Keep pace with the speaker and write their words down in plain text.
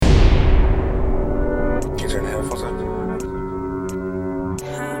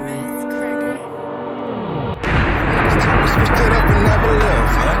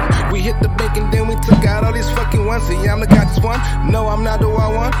all these fucking ones. See, I'm the guy this one. No, I'm not the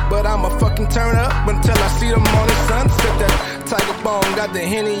wild one, but I'ma fucking turn up until I see the morning sun. Sip that Tiger Bone, got the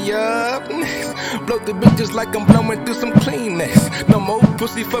Henny up. Blow the bitches like I'm blowing through some Kleenex. No more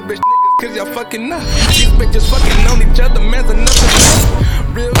pussy for bitch niggas, cause y'all fucking up. These bitches fucking on each other, man's enough to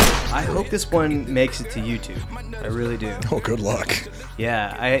know. Real. I hope this one makes it to YouTube. I really do. Oh, good luck.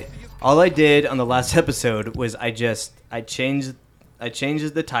 Yeah, all I did on the last episode was I changed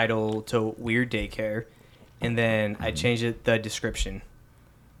the title to Weird Daycare, and then I changed the description,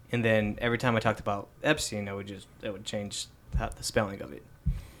 and then every time I talked about Epstein, I would change the spelling of it.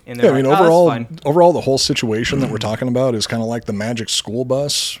 And Yeah, I mean, like, overall, the whole situation that we're talking about is kind of like the magic school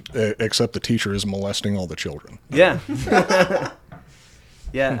bus, except the teacher is molesting all the children. Yeah.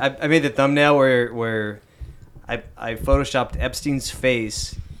 Yeah, I made the thumbnail where I photoshopped Epstein's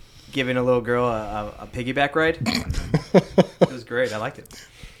face giving a little girl a piggyback ride. It was great. I liked it.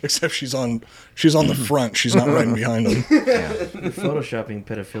 Except she's on the front. She's not riding behind him. Yeah. You're photoshopping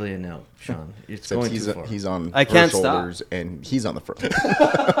pedophilia now, Sean. It's Except going too far. He's on I her can't shoulders stop. and he's on the front.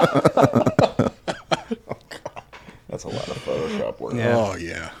 Oh, God. That's a lot of Photoshop work. Yeah. Oh,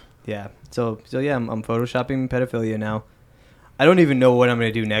 yeah. Yeah. So yeah, I'm photoshopping pedophilia now. I don't even know what I'm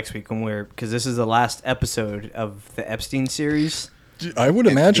going to do next week because this is the last episode of the Epstein series. I would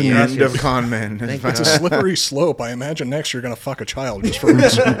imagine The that end of con men. it's a slippery slope. I imagine next you're going to fuck a child just for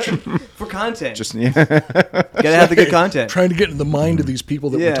research. For content. Just yeah. Gotta have the good content. Trying to get in the mind of these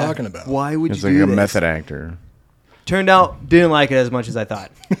people that we're talking about. Why would It's you like do a this? method actor. Turned out, didn't like it as much as I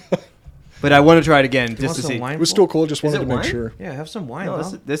thought. But I want to try it again just to see. It was still cool. Just wanted it to make wine? sure. Yeah, have some wine. No,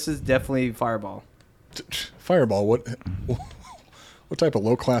 Bob. this is definitely Fireball. Fireball, what type of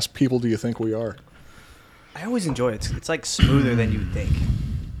low-class people do you think we are? I always enjoy it. It's like smoother than you'd think.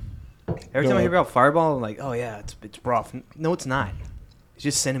 Every time I hear about Fireball, I'm like, oh yeah, it's rough. No, it's not. It's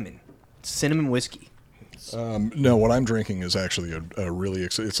just cinnamon. It's cinnamon whiskey. No, what I'm drinking is actually a really...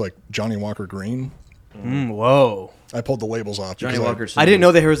 It's like Johnny Walker Green. Whoa. I pulled the labels off. Johnny because Walker. I didn't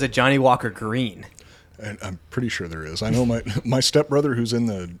know there was a Johnny Walker Green. And I'm pretty sure there is. I know my stepbrother, who's in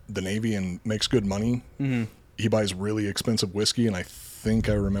the Navy and makes good money, he buys really expensive whiskey, and I think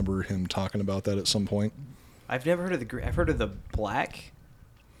I remember him talking about that at some point. I've never heard of the green. I've heard of the black.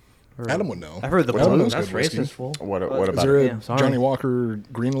 Adam would know. I've heard of the Adam blue. knows That's good whiskey. racist, fool. What Is about there it? a Yeah, sorry. Johnny Walker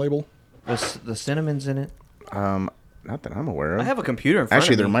Green label? The cinnamon's in it. Not that I'm aware of. I have a computer in front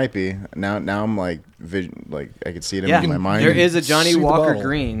Actually, of me. there might be. Now I'm like I could see it in Yeah, my mind. there is a Johnny See the Walker bottle.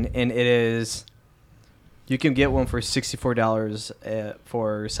 Green, and it is. You can get one for $64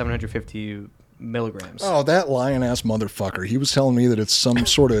 for 750 milligrams. Oh, that lion-ass motherfucker. He was telling me that it's some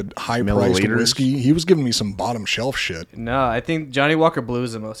sort of high-priced Milliliters? whiskey. He was giving me some bottom-shelf shit. No, I think Johnny Walker Blue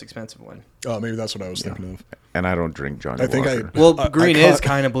is the most expensive one. Oh, maybe that's what I was thinking of. And I don't drink Johnny I think Walker. Well, I green caught- is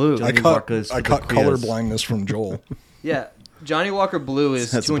kind of blue. I Johnny caught Walker's for the color Prius. blindness from Joel. Yeah, Johnny Walker Blue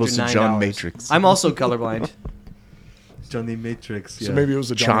is As opposed to $209. John Matrix. I'm also colorblind. Johnny Matrix. So maybe it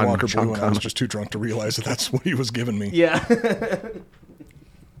was a Johnny Sean- Walker Sean Blue, and I was Connery. just too drunk to realize that that's what he was giving me. Yeah.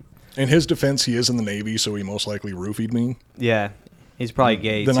 In his defense, he is in the Navy, so he most likely roofied me. Yeah. He's probably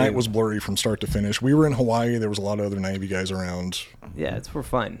gay, The too. night was blurry from start to finish. We were in Hawaii. There was a lot of other Navy guys around. Yeah, it's for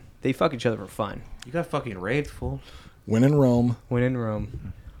fun. They fuck each other for fun. You got fucking raped, fool. When in Rome. When in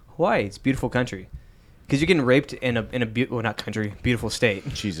Rome. Hawaii, it's a beautiful country. Because you're getting raped in a well, not country, beautiful state.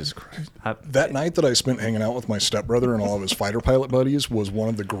 Jesus Christ. That night that I spent hanging out with my stepbrother and all of his fighter pilot buddies was one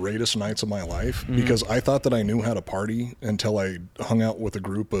of the greatest nights of my life because I thought that I knew how to party until I hung out with a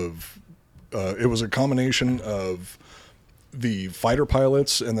group of, it was a combination of the fighter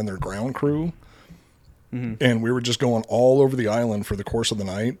pilots and then their ground crew. And we were just going all over the island for the course of the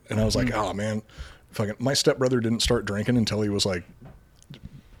night. And I was like, oh man, my stepbrother didn't start drinking until he was like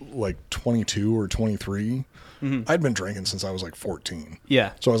 22 or 23. I'd been drinking since I was like 14.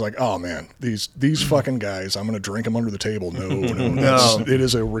 Yeah. So I was like, oh man, these fucking guys, I'm going to drink them under the table. No. It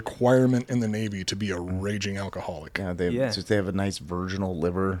is a requirement in the Navy to be a raging alcoholic. Yeah, they have a nice virginal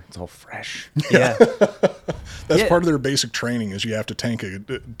liver. It's all fresh. Yeah. That's Yeah. part of their basic training is you have to tank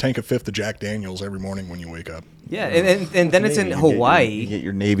a fifth of Jack Daniels every morning when you wake up. Yeah, and then it's in Hawaii. You get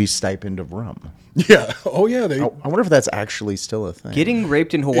your Navy stipend of rum. Yeah. Oh yeah. I wonder if that's actually still a thing. Getting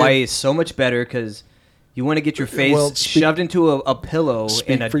raped in Hawaii is so much better because you want to get your face shoved into a pillow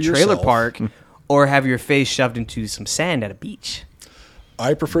in a for trailer yourself. park or have your face shoved into some sand at a beach.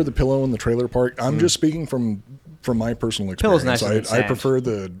 I prefer the pillow in the trailer park. I'm just speaking from my personal Pillow's experience. nicer than I sand. prefer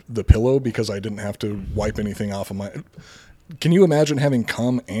the pillow because I didn't have to wipe anything off of my. Can you imagine having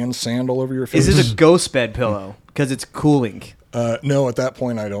cum and sand all over your face? Is it a ghost bed pillow? Because it's cooling. No, at that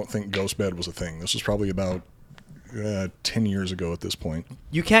point, I don't think ghost bed was a thing. This was probably about 10 years ago at this point.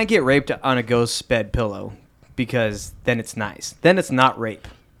 You can't get raped on a ghost bed pillow because then it's nice. Then it's not rape.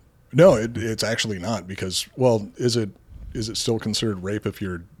 No, it's actually not because, well, is it still considered rape if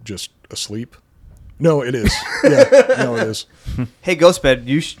you're just asleep? No, it is. Yeah, no, it is. Hey, ghost bed,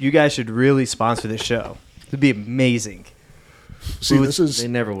 you guys should really sponsor this show. It'd be amazing. See, They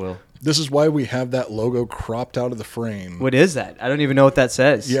never will. This is why we have that logo cropped out of the frame. What is that? I don't even know what that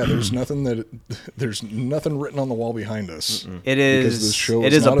says. Yeah, there's nothing written on the wall behind us. It is. Because this show it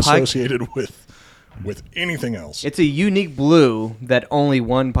is is not a associated with anything else. It's a unique blue that only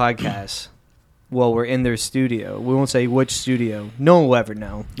one podcast. Well, we're in their studio. We won't say which studio. No one will ever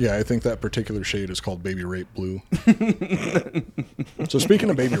know. Yeah, I think that particular shade is called baby rape blue. So speaking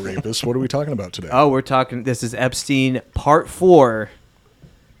of baby rapists, what are we talking about today? Oh, we're talking. This is Epstein Part 4,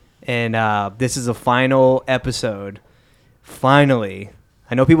 and this is a final episode. Finally,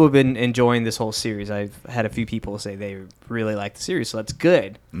 I know people have been enjoying this whole series. I've had a few people say they really like the series, so that's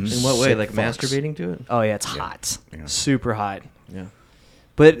good. In what way? Sick Like fucks. masturbating to it? Oh yeah, it's hot, Yeah. super hot. Yeah.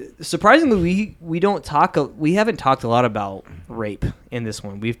 But surprisingly, we haven't talked a lot about rape in this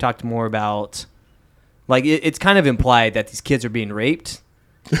one. We've talked more about, like, it's kind of implied that these kids are being raped.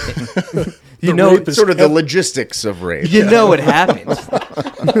 You know, rape is Sort of the logistics of rape. you know what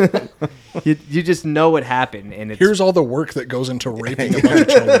happened. you just know what happened, and it's Here's all the work that goes into raping a bunch of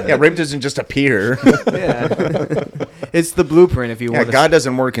children. Yeah, rape doesn't just appear. yeah. It's the blueprint if you Yeah, want. God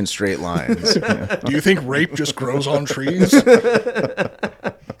doesn't work in straight lines. Do you think rape just grows on trees?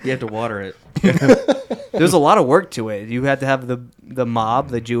 You have to water it. There's a lot of work to it. You had to have the mob,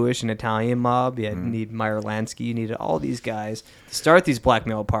 the Jewish and Italian mob. You need Meyer Lansky. You needed all these guys to start these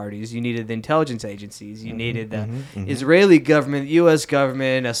blackmail parties. You needed the intelligence agencies. You needed the Israeli government, the U.S.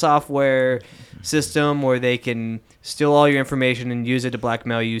 government, a software system where they can steal all your information and use it to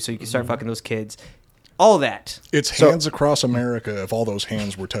blackmail you so you can start fucking those kids. All that. It's hands across America if all those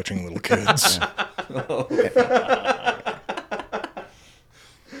hands were touching little kids.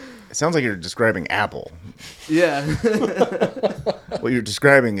 It sounds like you're describing Apple. Yeah. What you're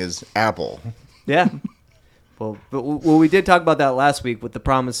describing is Apple. Yeah. Well, we did talk about that last week with the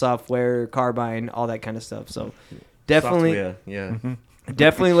Promise software, Carbine, all that kind of stuff. So definitely, Software, yeah.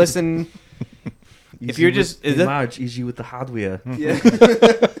 definitely listen. If you're just, is it? Marge, easy with the hardware. Yeah.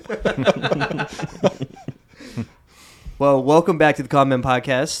 Well, welcome back to the Comment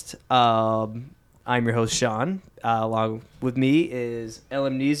Podcast. I'm your host, Sean. Along with me is El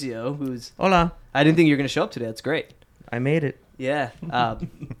Amnesio, who's... Hola. I didn't think you were going to show up today. That's great. I made it. Yeah. Got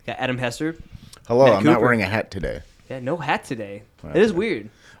Adam Hester. Hello, Matt I'm not Cooper. wearing a hat today. Yeah, no hat today. Wow. It is weird.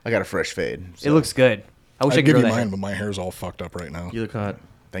 I got a fresh fade. It so looks good. I wish I I'd could give grow you that mine, hair. but my hair's all fucked up right now. You look hot.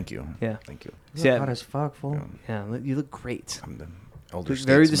 Thank you. Yeah. Thank you. You Yeah. look hot as fuck, fool. Yeah, you look great. I'm the elder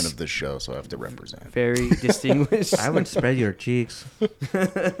Very statesman dis- of this show, so I have to represent. Very distinguished. I would spread your cheeks. I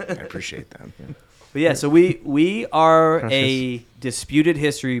appreciate that. But yeah, so we are Precious. a disputed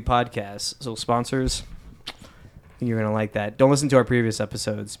history podcast. So sponsors, you're gonna like that. Don't listen to our previous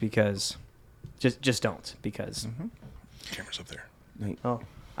episodes because just don't because Camera's up there. oh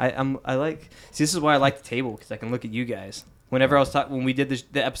I like see this is why I like the table because I can look at you guys. Whenever I was talking when we did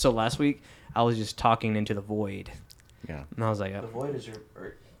the episode last week, I was just talking into the void, Yeah. and I was like, The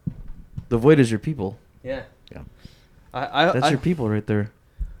void is your people. yeah, Yeah. That's your people right there.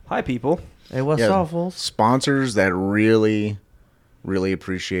 hi people. Hey, what's Yeah, up, fools? sponsors that really, really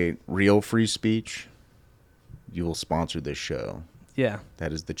appreciate real free speech, you will sponsor this show. Yeah,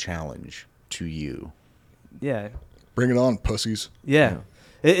 That is the challenge to you. yeah, Bring it on, pussies. yeah.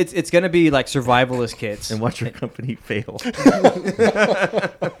 It's gonna be like survivalist kits. And watch your company fail.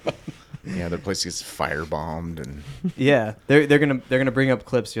 Yeah, their place gets firebombed and Yeah, they're gonna bring up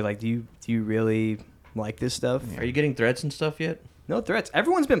clips. You're like, do you really like this stuff? Are you getting threats and stuff yet? No threats.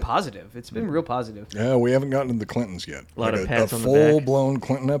 Everyone's been positive. It's been real positive. Yeah, we haven't gotten to the Clintons yet. A lot of pats a on the back. full-blown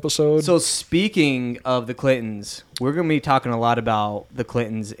Clinton episode. So speaking of the Clintons, we're gonna be talking a lot about the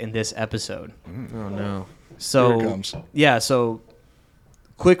Clintons in this episode. Oh, no. So Here it comes. yeah, so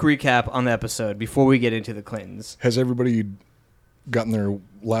quick recap on the episode before we get into the Clintons. Has everybody gotten their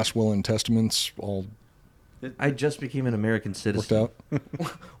last will and testaments all I just became an American worked citizen. out?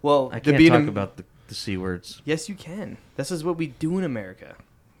 Well, I to can't be talk about the C words. Yes, you can. This is what we do in America.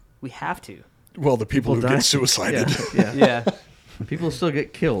 We have to. Well, the people who die. get suicided. Yeah. Yeah. People still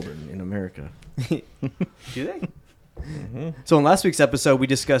get killed in America. Do they? So in last week's episode, we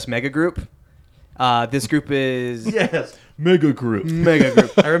discussed Mega Group. This group is Yes. Mega group. Mega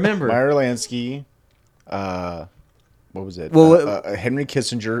Group. I remember. Meyer Lansky, what was it? Well, Henry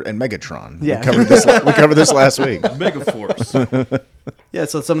Kissinger and Megatron. Yeah. We covered this last week. Megaforce. Yeah,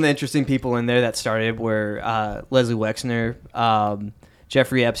 so some of the interesting people in there that started were Leslie Wexner,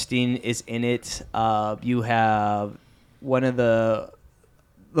 Jeffrey Epstein is in it. You have one of the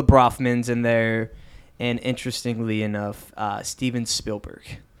Brofmans in there, and interestingly enough, Steven Spielberg.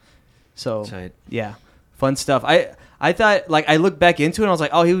 So Tight. yeah, fun stuff. I thought, like, I looked back into it and I was like,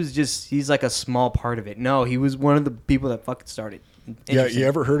 oh, he's like a small part of it. No, he was one of the people that fucking started. Yeah, you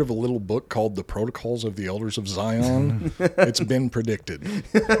ever heard of a little book called The Protocols of the Elders of Zion? It's been predicted.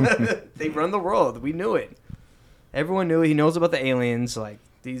 They run the world. We knew it. Everyone knew it. He knows about the aliens. Like,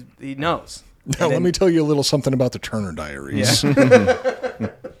 he knows. Now, let me tell you a little something about the Turner Diaries.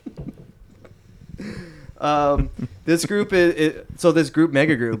 This group this group,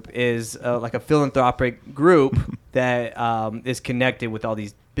 mega group, is like a philanthropic group that is connected with all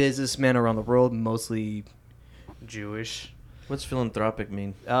these businessmen around the world, mostly Jewish. What's philanthropic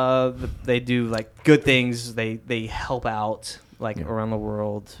mean? They do like good things. They help out like around the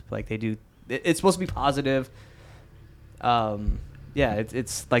world. Like they do. It's supposed to be positive.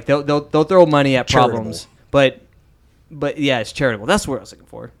 It's like they'll throw money at Charitable. problems, but yeah, it's charitable. That's what I was looking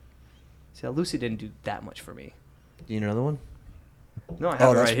for. See, Lucy didn't do that much for me. Do you need another one? No, I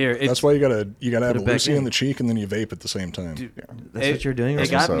have it that's right here. That's why you gotta have a it back Lucy in. in the cheek and then you vape at the same time. Dude, That's what you're doing right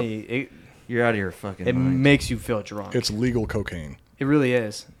It now? got what's up. me. You're out of your fucking It mind. makes you feel drunk. It's legal cocaine. It really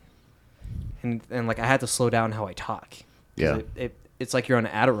is. And like I had to slow down how I talk. 'Cause Yeah. It's like you're on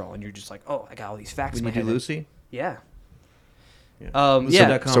Adderall and you're just like, oh, I got all these facts. When in you my do head. Lucy? Yeah. Yeah.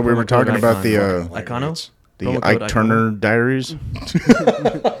 Yeah. So we were talking about the Icono? the Promo Ike code Turner Diaries.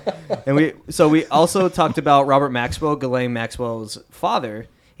 And we also talked about Robert Maxwell, Ghislaine Maxwell's father,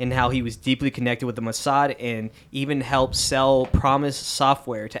 and how he was deeply connected with the Mossad and even helped sell Promise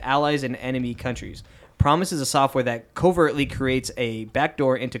software to allies and enemy countries. Promise is a software that covertly creates a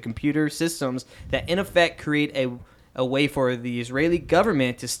backdoor into computer systems that in effect create a way for the Israeli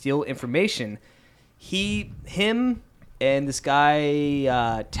government to steal information. Him and this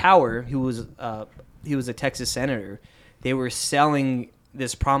guy Tower, he was a Texas senator, they were selling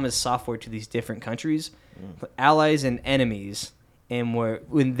this Promise software to these different countries, allies and enemies, and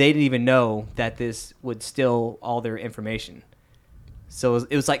when they didn't even know that this would steal all their information. So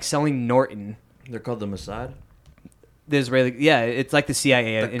it was like selling Norton. They're called the Mossad? The Israeli, yeah, it's like the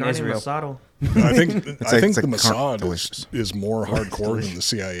CIA in Carne Israel. Mossado. I think it's the like Mossad delicious. is more hardcore than the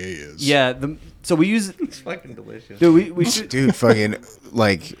CIA is. Yeah, so we use, It's fucking delicious. dude. We should. Dude, fucking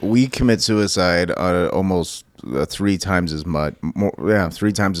like we commit suicide almost 3 times as much. More,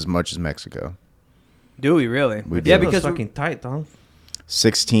 3 times as much as Mexico. Do we really? We Yeah, do. because fucking tight, Tom.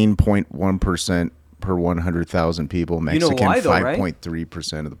 16.1% per 100,000 people. know Mexican why, though, right?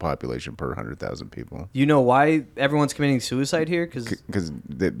 5.3% of the population per 100,000 people. you know why everyone's committing suicide here? Because Because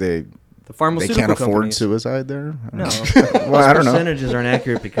they the pharmaceutical can't afford companies. suicide there. No. Well, I don't know. Percentages aren't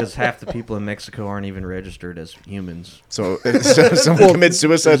accurate because half the people in Mexico aren't even registered as humans. So if someone commits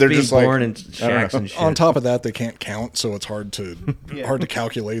suicide, they're being just like born in shacks and shit. On top of that, they can't count, so it's hard to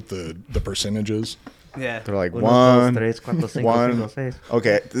calculate the percentages. Yeah. they're like Uno, dos, one. tres, cuatro, cinco, one. cinco, seis.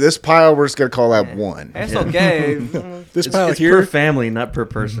 Okay, this pile we're just gonna call that one. That's okay. This It's pile per here, family, not per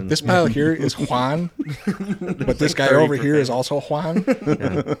person. this pile here is Juan, but this guy 30 over per here is family. also Juan.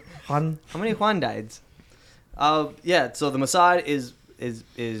 Yeah. Juan. How many Juan died? Yeah. So the Mossad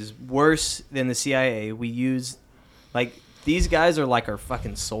is worse than the CIA. We use like these guys are like our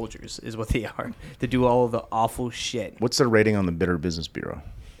fucking soldiers, is what they are, to do all of the awful shit. What's the rating on the Better Business Bureau?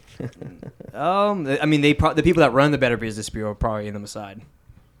 I mean, the people that run the Better Business Bureau are probably in the Mossad.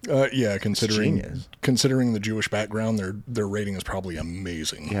 Yeah, genius. considering the Jewish background, their rating is probably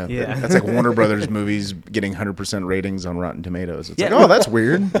amazing. Yeah, Yeah. that's like Warner Brothers movies getting 100% ratings on Rotten Tomatoes. It's Yeah. like, oh, that's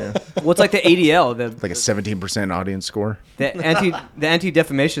weird. What's like the ADL, Like a 17% audience score. the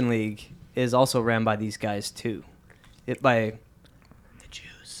Anti-Defamation League is also ran by these guys too, by the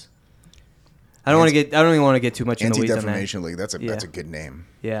Jews. I don't even want to get too much in the weeds on that. Anti-Defamation League. That's a Yeah. good name.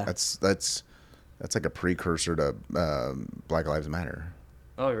 Yeah. That's like a precursor to Black Lives Matter.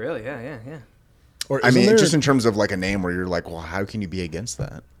 Oh, really? Yeah. Or I mean, there, just in terms of like a name where you're like, well, how can you be against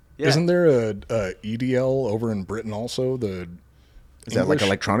that? Yeah. isn't there a EDL over in Britain also? Is that like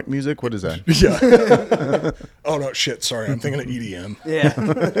electronic music? What is that? Yeah. Oh no, shit. Sorry, I'm thinking of EDM.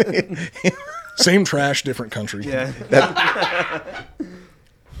 Yeah. Same trash, different country. Yeah.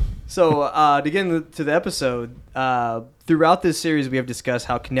 So to get into the episode, throughout this series, we have discussed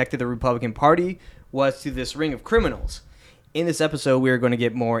how connected the Republican Party was to this ring of criminals. In this episode, we are going to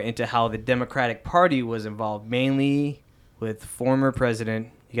get more into how the Democratic Party was involved, mainly with former president.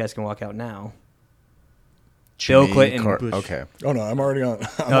 You guys can walk out now. Bill Jimmy Clinton. Okay. Oh no, I'm already on.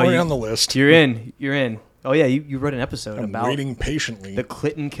 I'm No, already you- on the list. You're in. You're in. Oh yeah, you wrote an episode I'm about waiting patiently. the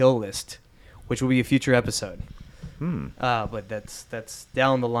Clinton kill list, which will be a future episode. But that's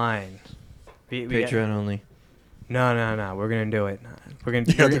down the line. We Patreon only. No, we're gonna do it. We're gonna.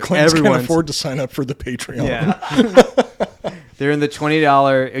 Yeah, the Clintons can't afford to sign up for the Patreon. Yeah. They're in the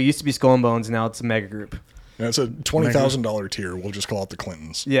 $20. It used to be Skull and Bones. Now it's a mega group. Yeah, it's a $20,000 tier. We'll just call it the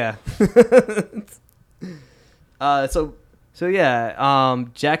Clintons. Yeah. So yeah,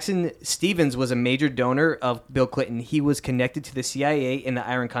 Jackson Stevens was a major donor of Bill Clinton. He was connected to the CIA in the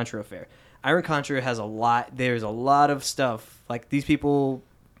Iran-Contra affair. Iran-Contra has a lot. There's a lot of stuff. Like, these people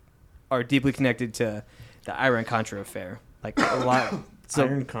are deeply connected to the Iran-Contra affair. Like, a lot. So,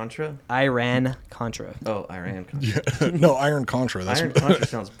 Iron Contra? Iran-Contra. Oh, Iran Contra. Yeah. No, Iron Contra. That's Iron Contra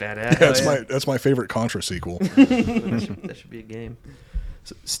sounds badass. that's my favorite Contra sequel. That should be a game.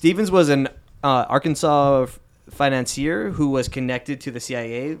 Stevens was an Arkansas financier who was connected to the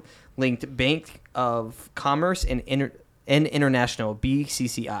CIA, linked Bank of Commerce and International,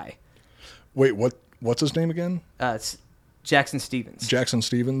 BCCI. Wait, what's his name again? It's Jackson Stevens. Jackson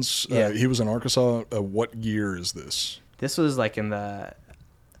Stevens. Yeah. He was in Arkansas. What year is this? This was like in the.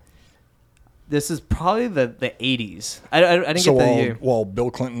 This is probably the 80s. I didn't So get the year. while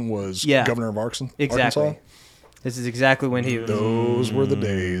Bill Clinton was Yeah. governor of Arkansas? Exactly. This is exactly when he. Those were the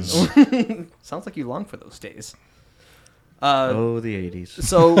days. Sounds like you long for those days. The 80s.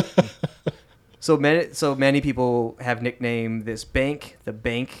 So many people have nicknamed this bank the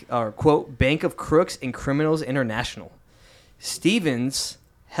bank, or quote, Bank of Crooks and Criminals International. Stevens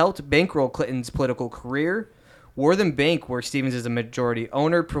helped bankroll Clinton's political career. Wortham Bank, where Stevens is a majority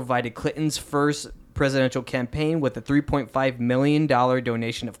owner, provided Clinton's first presidential campaign with a $3.5 million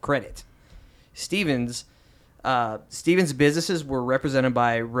donation of credit. Stevens' businesses were represented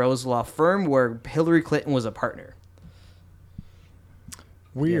by Rose Law Firm, where Hillary Clinton was a partner.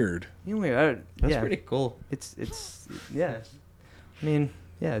 Weird. That's pretty cool. It's yeah. I mean,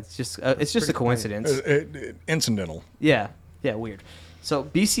 yeah. It's just a coincidence. Incidental. Yeah, weird. So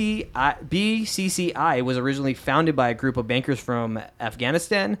BCCI was originally founded by a group of bankers from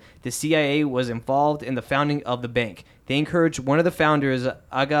Afghanistan. The CIA was involved in the founding of the bank. They encouraged one of the founders,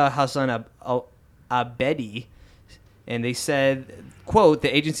 Aga Hassan Abedi, and they said, quote,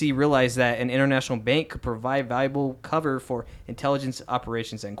 the agency realized that an international bank could provide valuable cover for intelligence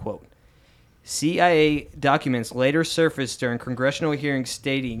operations, end quote. CIA documents later surfaced during congressional hearings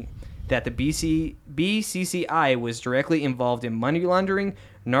stating that the BCCI was directly involved in money laundering,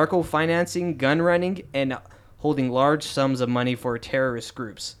 narco financing, gun running, and holding large sums of money for terrorist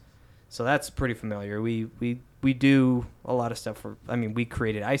groups. So that's pretty familiar. We do a lot of stuff we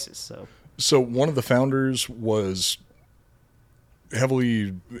created ISIS. So one of the founders was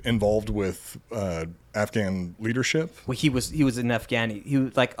heavily involved with Afghan leadership. Well, he was an Afghani. He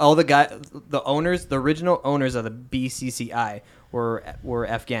was like all the original owners of the BCCI were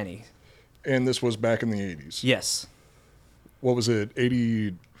Afghani. And this was back in the 80s. Yes. What was it?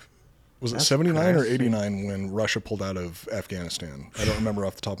 80? Was it 79 or 89 when Russia pulled out of Afghanistan? I don't remember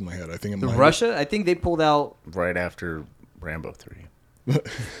off the top of my head. I think it might. Russia. I think they pulled out Right after Rambo 3.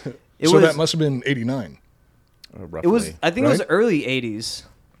 That must have been 89. Roughly. It was. I think it was right? early '80s.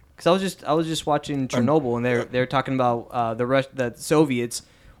 Because I was just watching Chernobyl, and they're talking about the Soviets,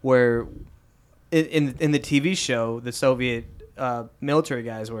 where in the TV show the Soviet military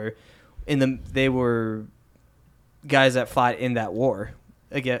guys were they were guys that fought in that war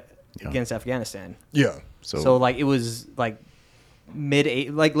against Afghanistan. Yeah. So like it was like late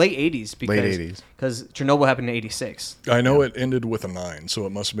 '80s because Chernobyl happened in '86. I know it ended with a 9, so it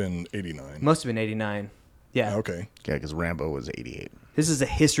must have been 89. Must have been '89. Yeah. Okay. Yeah, because Rambo was 88. This is a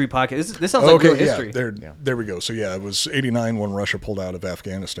history podcast. This sounds like real history. There we go. So yeah, it was 89 when Russia pulled out of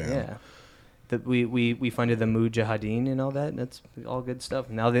Afghanistan. Yeah. That we funded the Mujahideen and all that. And that's all good stuff.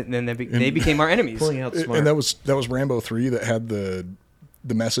 Now they became our enemies. Pulling out smart. And that was Rambo 3 that had the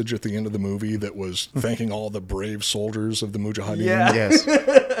message at the end of the movie that was thanking all the brave soldiers of the Mujahideen. Yeah. Yes.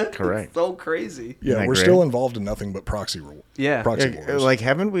 Correct. So crazy. Yeah, Isn't that we're great? still involved in nothing but proxy wars. Like,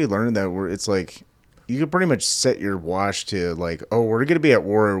 haven't we learned that it's like you could pretty much set your watch to like, oh, we're going to be at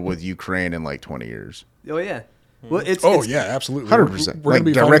war with Ukraine in like 20 years. Oh yeah. Well, it's yeah, absolutely. 100%. We're Like gonna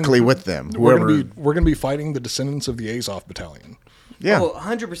be directly fighting, with them. We're Whoever. going to be fighting the descendants of the Azov battalion. Yeah. Oh,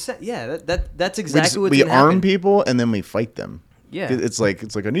 100%. Yeah, that's exactly what's we gonna arm happen. people and then we fight them. Yeah. It's like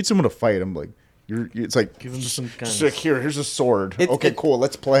I need someone to fight. I'm like, it's like Give them some guns. just like, here's a sword. It's- Cool,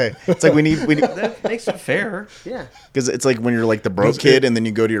 let's play. It's like we need That makes it fair. Yeah. because it's like when you're like the broke kid and then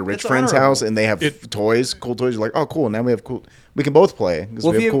you go to your rich It's friend's honorable. house and they have cool toys. You're like, oh, cool. Now we have cool. We can both play because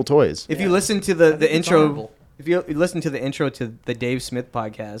we have cool toys. If you listen to the intro, honorable. if you listen to the intro to the Dave Smith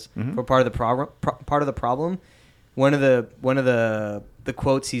podcast for part of the problem, one of the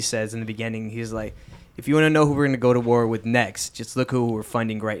quotes he says in the beginning, he's like, if you want to know who we're going to go to war with next, just look who we're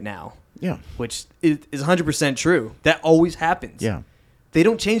funding right now. Yeah. Which is 100% true. That always happens. Yeah. They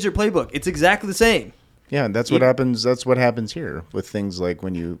don't change their playbook. It's exactly the same. Yeah, and that's what happens. That's what happens here with things like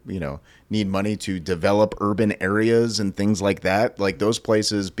when you need money to develop urban areas and things like that. Like those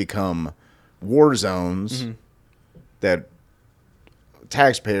places become war zones that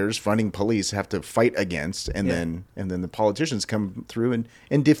taxpayers funding police have to fight against, and then the politicians come through and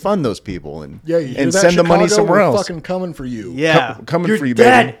defund those people and Yeah, you hear and that, send the money Chicago? somewhere We're else. fucking coming for you. Yeah. Coming You're for you,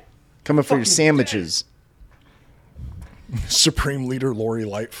 dead. baby. Coming for your sandwiches. Supreme Leader Lori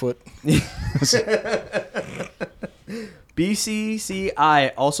Lightfoot.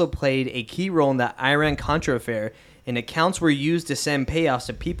 BCCI also played a key role in the Iran-Contra affair, and accounts were used to send payoffs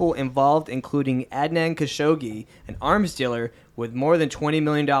to people involved, including Adnan Khashoggi, an arms dealer with more than $20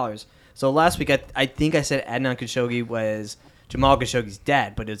 million. So last week, I think I said Adnan Khashoggi was Jamal Khashoggi's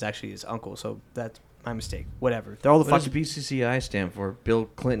dad, but it was actually his uncle, so that's my mistake. Whatever. They're all the What fucking... does BCCI stand for? Bill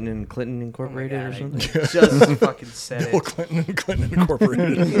Clinton and Clinton Incorporated or something? Just fucking said Bill it. Clinton and Clinton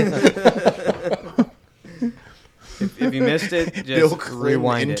Incorporated. If you missed it, just Bill Clinton,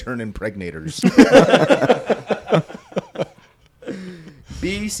 rewind it. intern impregnators.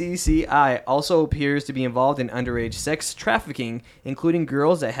 BCCI also appears to be involved in underage sex trafficking, including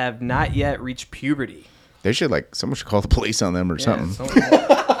girls that have not yet reached puberty. They should someone should call the police on them or something, someone-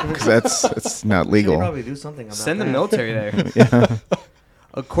 because that's not They legal. probably do something about Send the that. military there.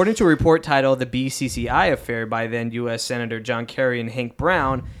 According to a report titled The BCCI Affair by then U.S. Senator John Kerry and Hank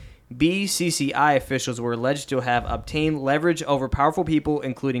Brown, BCCI officials were alleged to have obtained leverage over powerful people,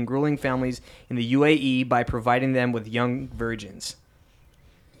 including ruling families in the UAE, by providing them with young virgins.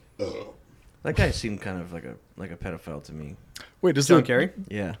 That guy seemed kind of like a pedophile to me. Wait, does John the Kerry?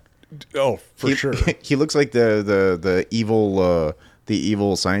 Yeah. Oh, for sure. He looks like the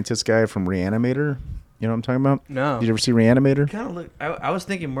evil scientist guy from Reanimator. You know what I'm talking about? No. Did you ever see Reanimator? Kind of look. I was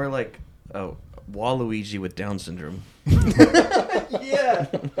thinking more like Waluigi with Down syndrome. Yeah.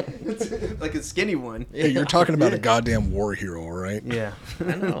 Like a skinny one. Hey, you're talking about a goddamn war hero, right? Yeah.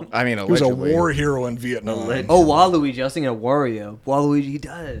 I know. I mean, He was a allegedly. war hero in Vietnam. Alleged. Oh, Waluigi. I was thinking of Wario. Waluigi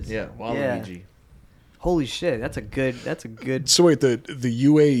does. Yeah, Waluigi. Holy shit, that's a good. So wait, the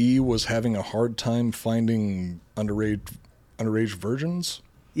UAE was having a hard time finding underage virgins?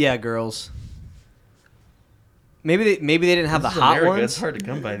 Yeah, girls. Maybe they didn't have This the is hot America. ones. It's hard to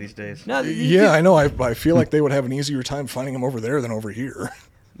come by these days. No, Yeah, I know. I feel like they would have an easier time finding them over there than over here.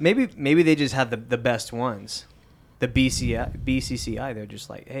 maybe they just had the best ones. The BCCI, they're just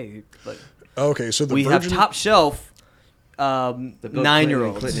like, hey, look, Okay, so the we have virgin, top shelf Bill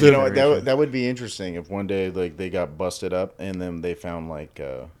 9-year-olds. Clinton You know, generation. that would be interesting if one day they got busted up and then they found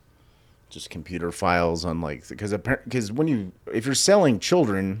just computer files on because if you're selling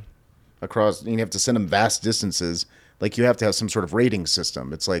children across, you have to send them vast distances. Like you have to have some sort of rating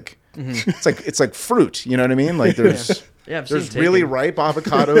system. It's like it's like fruit. You know what I mean? Like there's Yeah, I've seen there's really Taken. ripe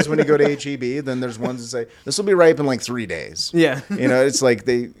avocados when you go to HEB. Then there's ones that say this will be ripe in 3 days. Yeah. You know, it's like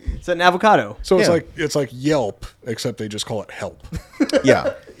they It's an avocado. so yeah. it's like Yelp, except they just call it help.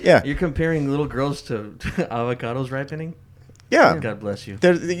 yeah You're comparing little girls to avocados ripening? yeah. God bless you.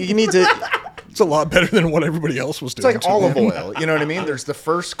 You need to. It's a lot better than what everybody else was It's doing. like to olive them. oil. You know what I mean? There's the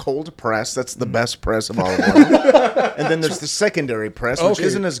first cold press. That's the best press of olive oil. And then there's the secondary press, which Okay.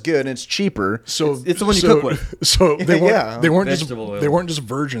 isn't as good and it's cheaper. So It's the one you cook with. So Yeah. they weren't Vegetable oil. they weren't just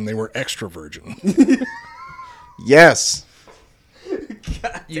virgin. They were extra virgin. Yes.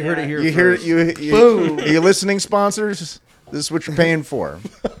 You heard it here You hear first. Are you listening, sponsors? This is what you're paying for.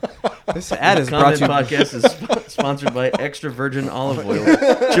 This ad is brought Comment to you. podcast is sponsored by Extra Virgin Olive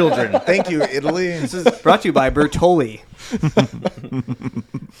Oil Children. Thank you, Italy. This is brought to you by Bertolli.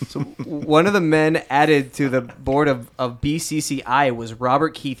 So one of the men added to the board of BCCI was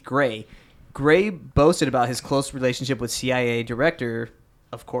Robert Keith Gray. Gray boasted about his close relationship with CIA director,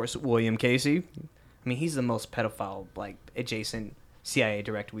 of course, William Casey. I mean, he's the most pedophile, adjacent CIA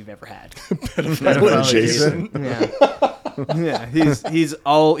director we've ever had. Pedophile Jason. Yeah,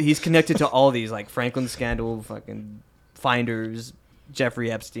 he's connected to all these, like Franklin scandal, fucking Finders,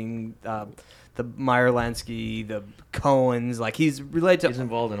 Jeffrey Epstein, the Meyer Lansky, the Cohens. Like he's related He's to.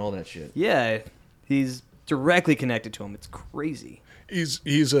 involved in all that shit. Yeah, he's directly connected to him. It's crazy. He's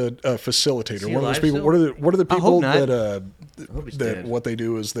a facilitator. he One of those alive people. still? What are the I people hope not. that hope he's that dead. what they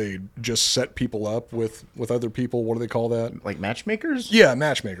do is they just set people up with other people. What do they call that? Like matchmakers? Yeah,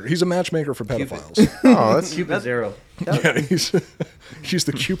 matchmaker. He's a matchmaker for pedophiles. Oh, that's Cupid Zero. Yeah, he's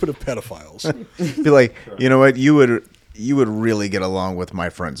the Cupid of pedophiles. be like, you know what? You would really get along with my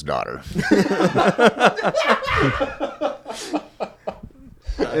friend's daughter.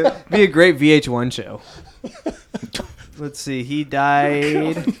 It'd be a great VH1 show. Let's see. He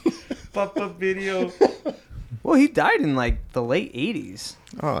died. Pop-up video. Well, he died in like the late 80s.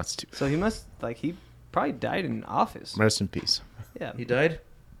 Oh, that's too. So he must he probably died in office. Rest in peace. Yeah. He died?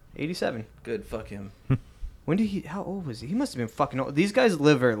 87. Good, fuck him. When did he? How old was he? He must have been fucking old. These guys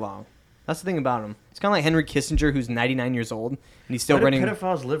live very long. That's the thing about him. It's kind of like Henry Kissinger, who's 99 years old and he's still Why do running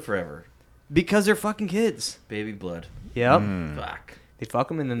pedophiles live forever? because they're fucking kids. Baby blood. Yep. Fuck. They fuck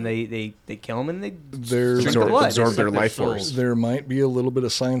them and then they kill them and they They're drink the blood. absorb their Suck their life souls. force. There might be a little bit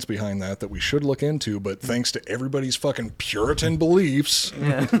of science behind that we should look into, but thanks to everybody's fucking Puritan beliefs,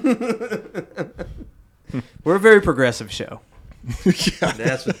 Yeah. We're a very progressive show. yeah,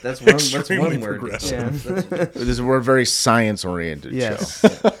 That's Extremely one word. progressive. Yeah. We're a very science oriented Yes.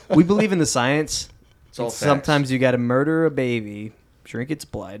 show. We believe in the science. It's all facts. Sometimes you got to murder a baby, drink its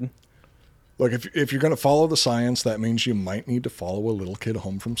blood. Look, if you're going to follow the science, that means you might need to follow a little kid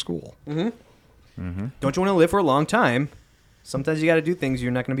home from school. Don't you want to live for a long time? Sometimes you got to do things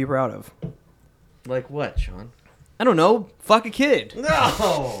you're not going to be proud of. Like what, Sean? I don't know. Fuck a kid.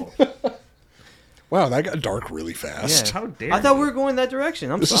 No! Wow, that got dark really fast. Yeah. How dare I thought you. we were going that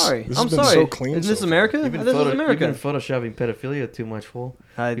direction. I'm This is- sorry. this I'm has been sorry. so clean Isn't so this far. America? You've been, This is you've America. been photoshopping pedophilia too much, fool.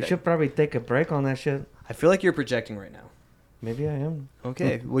 You I should probably take a break on that shit. feel like you're projecting right now. Maybe I am.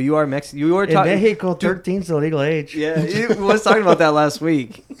 Okay. Well, you are Mexican. You are In talking. Mexico, 13's the legal age. Yeah, he was talking about that last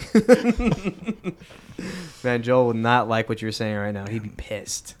week. Man, Joel would not like what you're saying right now. He'd be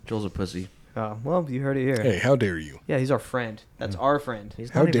pissed. Joel's a pussy. Oh, well, you heard it here. Hey, how dare you? Yeah, he's our friend. That's our friend.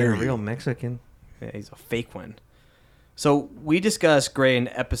 He's How not even dare a you. real Mexican. Yeah, he's a fake one. So we discussed Gray in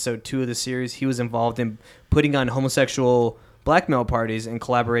episode 2 of the series. He was involved in putting on homosexual blackmail parties and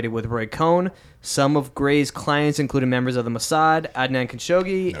collaborated with Roy Cohn. Some of Gray's clients included members of the Mossad, Adnan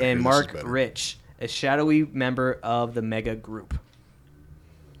Khashoggi, No, and this Mark is better. Rich, a shadowy member of the Mega Group.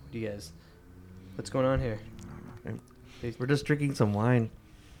 What do you guys? What's going on here? We're just drinking some wine.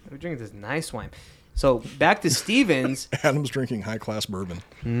 We're drinking this nice wine. So back to Stevens. Adam's drinking high class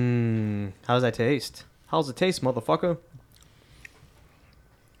bourbon. How does that taste? How's it taste, motherfucker?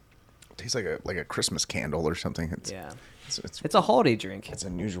 Tastes like a Christmas candle or something. Yeah. It's It's a holiday drink.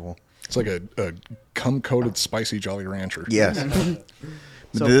 unusual. It's like a cum coated spicy Jolly Rancher. Yes.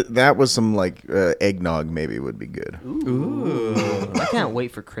 So- That was some eggnog maybe would be good. I can't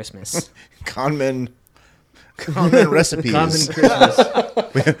wait for Christmas. Conman recipes. Common Christmas.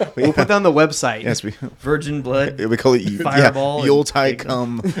 We'll put that on the website. Yes, we Virgin blood. we call it Fireball and Yuletide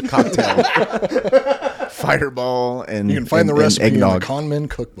cum cocktail. Fireball and You can find the and recipe in the eggnog. Conman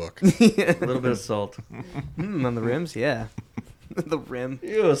cookbook. A little bit of salt. On the rims, yeah. The rim.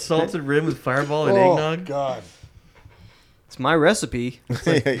 Ew, a salted rim with fireball and Oh, eggnog. God. It's my recipe.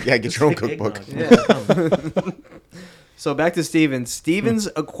 Yeah, get your own Fake cookbook. eggnog. Yeah. So back to Stevens. Stevens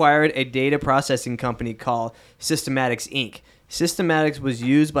acquired a data processing company called Systematics Inc. Systematics was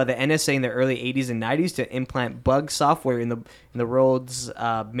used by the NSA in the early 80s and 90s to implant bug software in the world's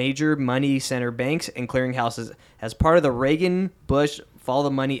major money center banks and clearinghouses as part of the Reagan-Bush follow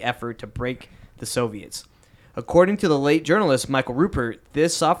the money effort to break the Soviets. According to the late journalist Michael Rupert,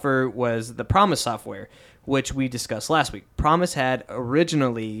 this software was the Promise software, which we discussed last week. Promise had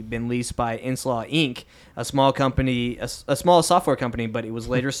originally been leased by Inslaw Inc., a small company, a small software company, but it was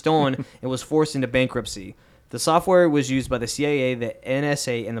later stolen and was forced into bankruptcy. The software was used by the CIA, the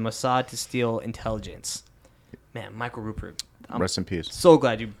NSA, and the Mossad to steal intelligence. Man, Michael Rupert. I'm Rest in peace. so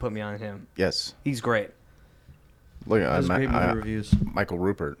glad you put me on him. Yes. He's great. Look at That's great movie reviews. Michael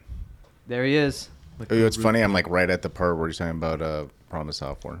Rupert. There he is. Oh, it's funny. I'm like right at the part where he's talking about Promise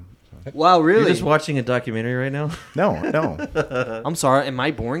software. Wow, You're really? just watching a documentary right now? No. I'm sorry. Am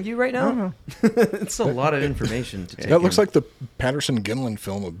I boring you right now? It's a lot of information to take That looks in. like the Patterson Gimlin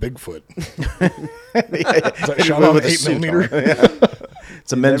film of Bigfoot. Is Yeah. that shot on With a 8 suit millimeter? on. Yeah.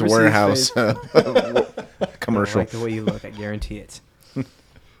 It's a Men's never see his Warehouse I commercial. like the way you look. I guarantee it.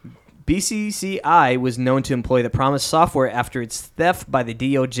 BCCI was known to employ the Promise software after its theft by the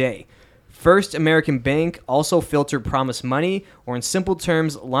DOJ. First American Bank also filtered Promise money, or in simple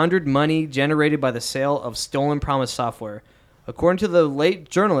terms, laundered money generated by the sale of stolen Promise software. According to the late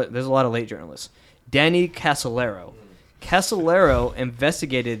journalist, there's a lot of late journalists, Danny Casolaro. Casolaro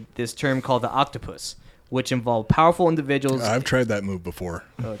investigated this term called the octopus, which involve powerful individuals. I've tried that move before.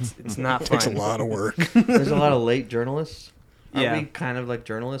 Oh, it's not It fun. takes a lot of work. There's a lot of late journalists. Aren't Yeah. we kind of like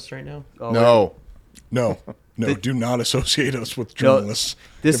journalists right now? Oh, No. No, do not associate us with journalists.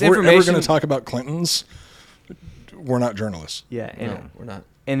 this if we're ever information- going to talk about Clintons, we're not journalists. Yeah, and, No, we're not.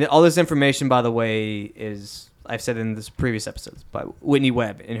 and all this information, by the way, is I've said in this previous episodes by Whitney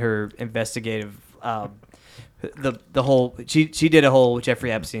Webb in her investigative. The whole she did a whole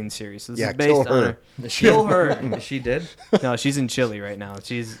Jeffrey Epstein series. So this Yeah, is based kill on her. her. Kill her. Is she dead? No, she's in Chile right now.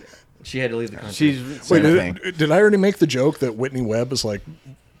 She had to leave the country. She's Wait, Same thing. did I already make the joke that Whitney Webb is like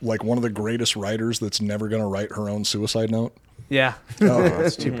one of the greatest writers that's never going to write her own suicide note? yeah. Oh,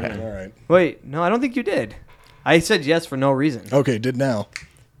 that's too bad. All right. Wait, no, I don't think you did. I said yes for no reason. Okay, did now.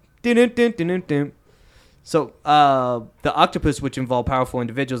 Dun-dun-dun-dun-dun-dun. So, the octopus, which involve powerful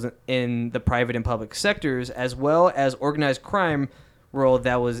individuals in the private and public sectors, as well as organized crime world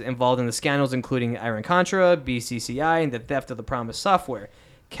that was involved in the scandals, including Iran-Contra, BCCI, and the theft of the promised software.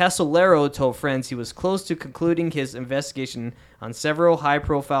 Casolaro told friends he was close to concluding his investigation on several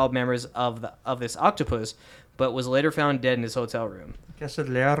high-profile members of this octopus, but was later found dead in his hotel room.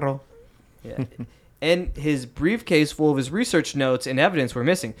 Yeah. And his briefcase full of his research notes and evidence were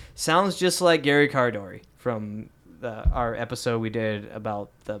missing. Sounds just like Gary Cardori from our episode we did about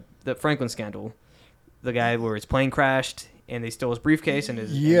the Franklin scandal. The guy where his plane crashed and they stole his briefcase and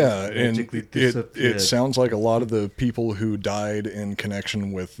his... Yeah, and magically it disappeared. sounds like a lot of the people who died in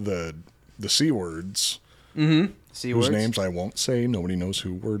connection with the C words, C whose words. names I won't say. Nobody knows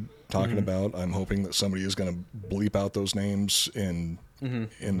who we're talking about. I'm hoping that somebody is going to bleep out those names in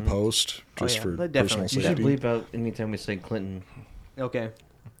post, just yeah, for but personal definitely. You should safety. bleep out anytime we say Clinton. Okay.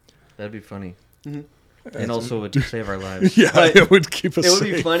 That'd be funny. And also would save our lives. Yeah, But it would keep us It would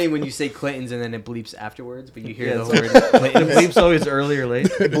safe. be funny when you say Clintons and then it bleeps afterwards, but you hear Yeah, the it's word The Clintons. bleep's always early or late.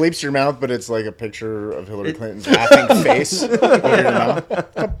 It bleeps your mouth, but it's like a picture of Hillary Clinton's laughing face over your mouth.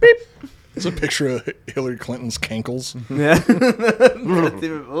 It's a picture of Hillary Clinton's cankles. Yeah.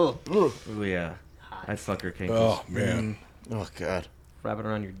 Oh, Oh, yeah. I'd fuck her kinkles. Oh, man. Oh, God. wrap it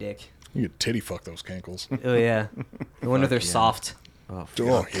around your dick. You could titty fuck those cankles. Oh, yeah. I wonder if they're yeah. soft. Oh, fuck.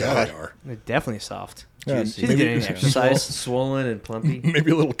 Oh, yeah, they are. They're definitely soft. Yeah, Juicy. She's getting any exercise. Swollen and plumpy. maybe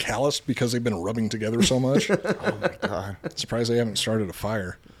a little calloused because they've been rubbing together so much. Oh, my God. Surprised they haven't started a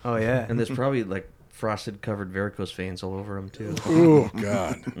fire. Oh, yeah. And there's probably like frosted covered varicose veins all over them too. Oh,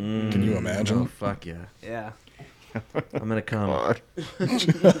 God. Can you imagine? Oh, fuck yeah. Yeah. I'm gonna come.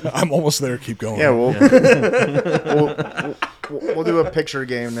 I'm almost there. Keep going. Yeah, we'll do a picture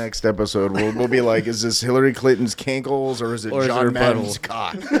game next episode. We'll be like, is this Hillary Clinton's cankles or is it Or is John her Madden's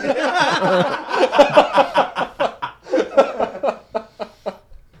butthole? cock?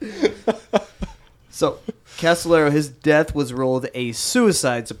 So, Casolaro, his death was ruled a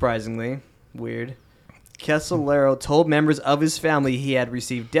suicide, surprisingly. Weird. Casolaro told members of his family he had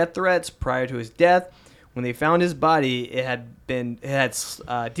received death threats prior to his death. When they found his body, it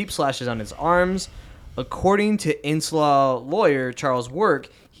had deep slashes on his arms. According to Insula lawyer Charles Work,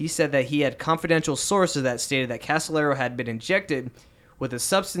 he said that he had confidential sources that stated that Casolaro had been injected with a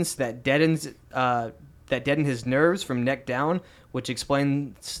substance that deadened his nerves from neck down, which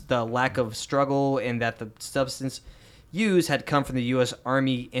explains the lack of struggle and that the substance used had come from the U.S.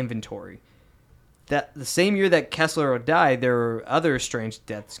 Army inventory. That the same year that Casolaro died, there were other strange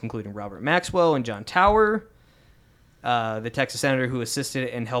deaths, including Robert Maxwell and John Tower, the Texas senator who assisted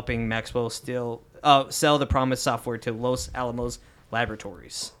in helping Maxwell sell the promised software to Los Alamos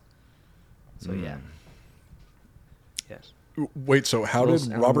Laboratories. So yeah, yes, Wait, so how Los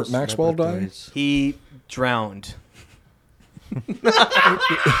did Alamos Robert Maxwell die? Laboratories. he drowned.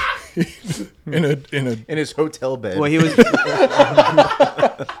 In In his hotel bed. Well, he was.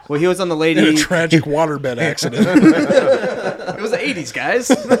 Well, he was on the lady. a tragic waterbed accident. It was the 80s, guys.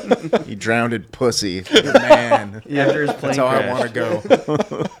 He drowned in pussy. Man. After his plane That's how I crash. want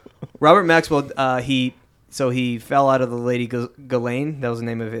to go. Robert Maxwell, he fell out of the Lady Ghislaine. That was the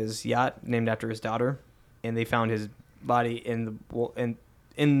name of his yacht, named after his daughter, and they found his body in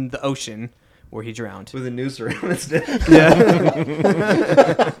the ocean where he drowned. with a noose around his neck.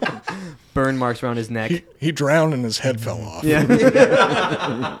 Yeah, burn marks around his neck. He drowned and his head fell off. Yeah,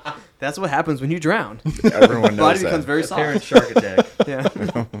 that's what happens when you drown. Everyone Body knows becomes that. very Apparent soft. shark attack. Yeah.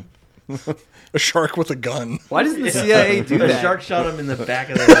 A shark with a gun. Why doesn't the CIA do The that? shark shot him in the back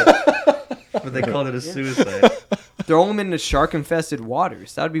of the head, but they called it a suicide. Throw him into shark-infested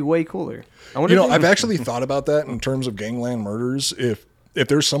waters. That would be way cooler. I wonder. You know, if I've actually thought about that in terms of gangland murders. If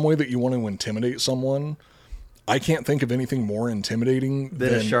there's some way that you want to intimidate someone, I can't think of anything more intimidating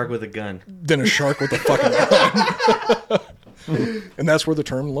Then a shark with a gun. than a shark with a fucking gun. And that's where the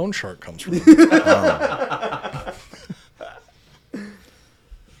term loan shark comes from.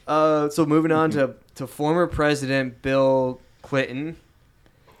 So moving on to former President Bill Clinton.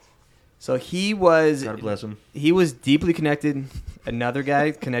 So God bless him. he was deeply connected, another guy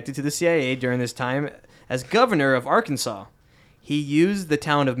connected to the CIA during this time as governor of Arkansas. He used the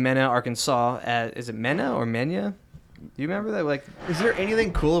town of Mena, Arkansas as, is it Mena or Mena? Do you remember that? Like, Is there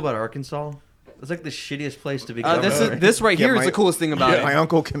anything cool about Arkansas? It's like the shittiest place to be governor. this right here is my- the coolest thing about My it.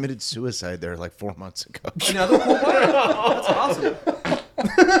 uncle committed suicide there like 4 months ago. Another cool part? That's awesome.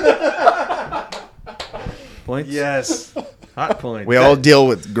 Points? Yes. Hot points. We all deal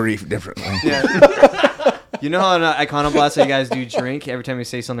with grief differently. Yeah. You know how on Iconoblast you guys do drink every time you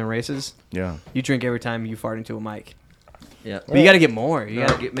say something racist? Yeah. You drink every time you fart into a mic. Yeah. But you got to get more. You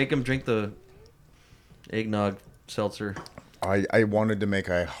got to Make him drink the eggnog seltzer. I wanted to make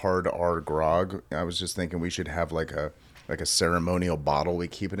a hard R grog. I was just thinking we should have like a ceremonial bottle we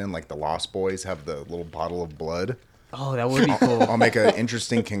keep it in, like the Lost Boys have the little bottle of blood. Oh, that would be cool. I'll make an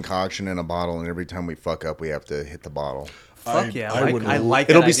interesting concoction in a bottle, and every time we fuck up, we have to hit the bottle. Fuck yeah. I would- I like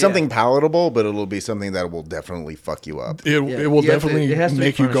It'll that be idea. something palatable, but it'll be something that will definitely fuck you up. It will you have to- definitely it has to be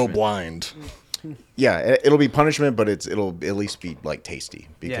make you go punishment. blind. Yeah, it'll be punishment, but it'll at least be like tasty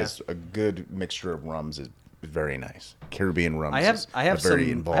because a good mixture of rums is very nice. Caribbean rums. I have is I have a very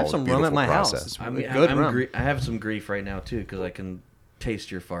some involved, I have some rum beautiful at my process. house. It's I mean, good I'm rum. I have some grief right now, too, because I can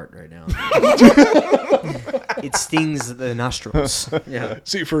taste your fart right now. It stings the nostrils. Yeah.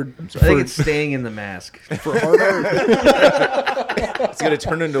 See, for I think it's staying in the mask. for hard R, It's gonna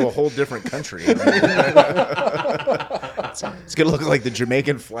turn into a whole different country. It's gonna look like the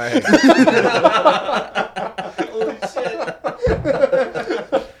Jamaican flag.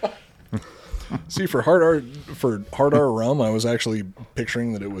 see for hard R rum, I was actually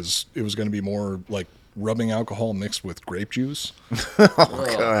picturing that it was going to be more like rubbing alcohol mixed with grape juice,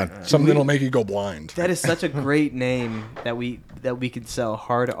 Oh god. something that'll make you go blind. That is such a great name that we could sell.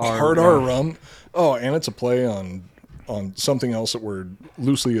 Hard R. Hard R rum. Oh, and it's a play on something else that we're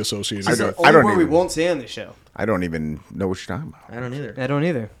loosely associated I with. don't- Only word we even- won't say on the show. I don't even know what you're talking about. I don't either. I don't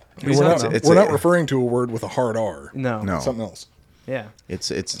either. We're not, It's we're a- not referring to a word with a hard R. No. No. Something else. Yeah. It's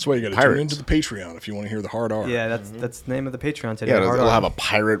That's why you got to tune pirates. into the Patreon if you want to hear the hard R. Yeah. That's the name of the Patreon today. Yeah, Hard they'll R. have a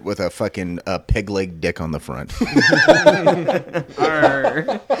pirate with a fucking peg leg dick on the front.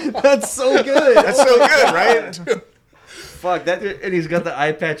 Arr. That's so good. That's so good, right? Fuck that. And he's got the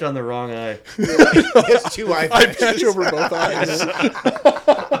eye patch on the wrong eye. It's two eye I patches. patch over both eyes.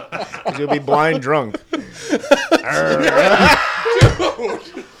 You'll be blind drunk.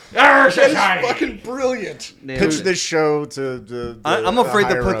 Fucking brilliant. Pitch this show to the I'm afraid to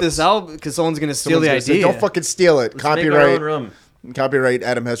higher put ups. this out because someone's gonna steal Someone's the gonna say, idea. Don't fucking steal it. Let's make our own Copyright. rum. Copyright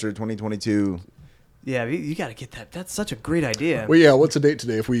Adam Hesser 2022. Yeah, you got to get that. That's such a great idea. Well, yeah. What's the date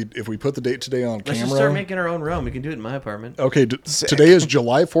today? If we put the date today on Let's just camera. start making our own rum. We can do it in my apartment. Okay, today is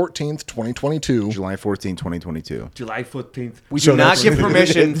July 14th, 2022. July 14, 2022. July 14th. We So do not that's- give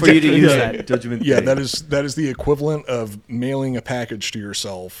permission for you to use that. Judgment Yeah, Day. that is the equivalent of mailing a package to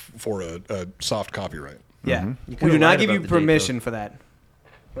yourself for a soft copyright. Yeah, You we could've do not lied give about you the date, permission for that.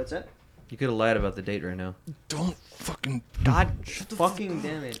 What's that? You could have lied about the date right now. Don't fucking. God fucking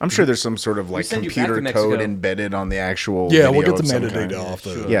damn it! I'm sure there's some sort of like send you back computer to Mexico. code embedded on the actual. Yeah, video we'll get the of some metadata kind. off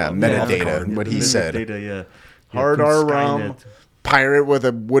the. Yeah, off the metadata. card. What he said. Data, yeah. Hard from R rum. Skynet. Pirate with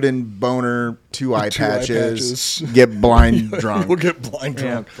a wooden boner, two eye two eye patches, patches. get blind drunk. We'll get blind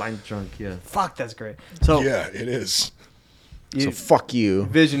drunk. Blind drunk, yeah. Fuck, that's great. So, Yeah, it is. you, So fuck you.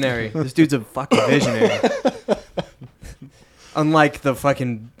 visionary. This dude's a fucking visionary. Unlike the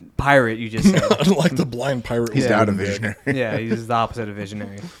fucking pirate you just said. Unlike the blind pirate. He's with not a wooden dick. visionary. Yeah, he's the opposite of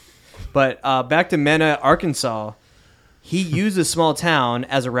visionary. But back to Mena, Arkansas. He used a small town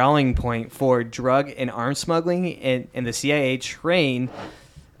as a rallying point for drug and arms smuggling, and the CIA trained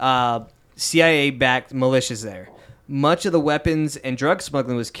CIA-backed militias there. Much of the weapons and drug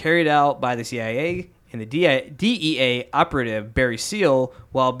smuggling was carried out by the CIA and the DEA operative Barry Seal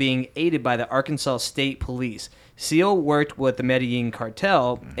while being aided by the Arkansas State Police. Seal worked with the Medellin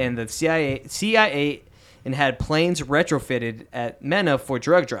cartel and the CIA and had planes retrofitted at Mena for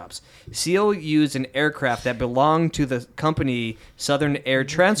drug drops. Seal used an aircraft that belonged to the company Southern Air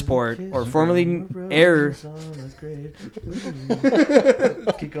Transport, or formerly Air.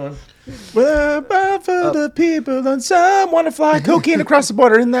 Keep going. We're bad for the people and some want to fly cocaine across the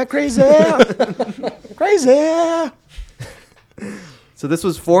border. Isn't that crazy? Crazy. So this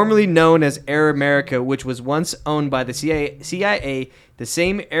was formerly known as Air America, which was once owned by the CIA. The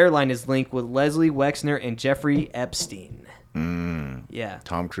same airline is linked with Leslie Wexner and Jeffrey Epstein. Yeah.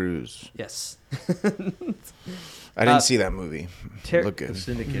 Tom Cruise. Yes. I didn't see that movie. Look The good.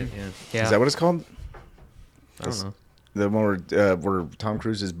 Syndicate, yeah. Is that what it's called? I don't know. The one where Tom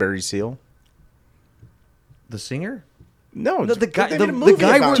Cruise is Barry Seal? The singer? No, The guy, they the, made a the movie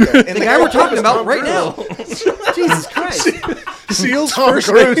guy, about we're, that. the And guy we're talking was about Tom right Cruise. now. Jesus Christ. Seal's Tom first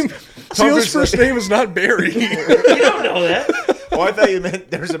Cruise. name. Tom Seal's Cruise. first name is not Barry. You don't know that. Oh, I thought you meant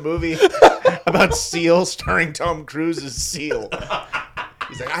there's a movie about Seal starring Tom Cruise as Seal.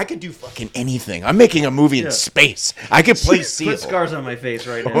 He's like, I could do fucking anything. I'm making a movie in space. I could play Seal. Put scars on my face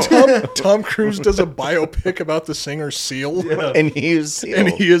right now. Tom Cruise does a biopic about the singer Seal, And he is Seal. and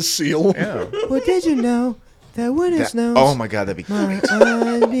he is Seal. Well, did you know that when it snows? Oh my god, that'd be great.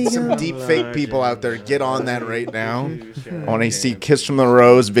 Some Some deep fake people out there, get on that right now. I want to see Kiss from the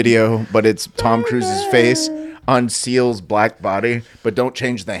Rose video, but it's Tom Cruise's face on Seal's black body, but don't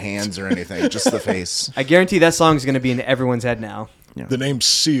change the hands or anything, just the face. I guarantee that song is going to be in everyone's head now. The name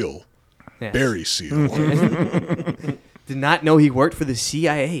Seal, Yes. Barry Seal. Did not know he worked for the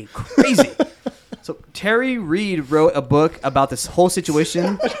CIA. Crazy. So Terry Reid wrote a book about this whole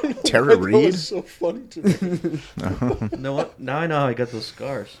situation. Tara That Reid? was so funny to me. No, what? Now I know how I got those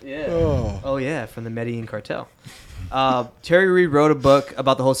scars. Yeah. Oh. Oh yeah, from the Medellin cartel. Terry Reid wrote a book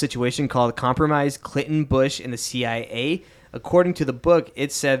about the whole situation called "Compromise: Clinton, Bush, and the CIA." According to the book,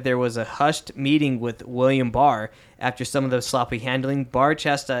 it said there was a hushed meeting with William Barr after some of the sloppy handling. Barr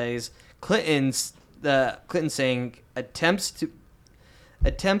chastised Clinton saying attempts to.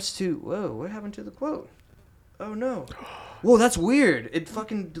 Whoa, what happened to the quote? Oh no. Whoa, that's weird. It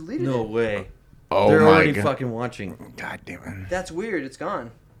fucking deleted No it. way. Oh They're my already god. fucking watching. God damn it. That's weird. It's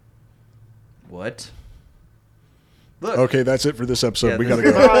gone. What? Look. Okay, that's it for this episode. Yeah, we this gotta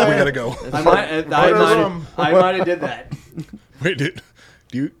is- go. We gotta go. I might have did that. Wait, do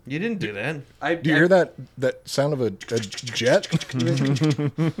you You didn't do that. do you hear that sound of a jet?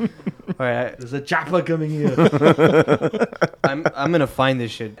 All right, There's a chopper coming here. I'm gonna find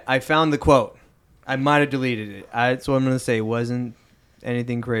this shit. I found the quote. I might have deleted it. That's what I'm gonna say. It wasn't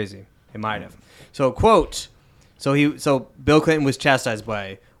anything crazy. It might have. So quote. So Bill Clinton was chastised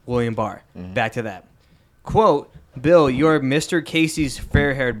by William Barr. Back to that. Quote. Bill, you're Mr. Casey's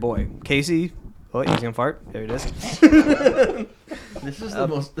fair-haired boy. Casey. Oh, he's gonna fart. There it is. This is the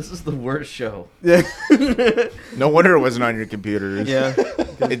most. This is the worst show. No wonder it wasn't on your computer. Yeah.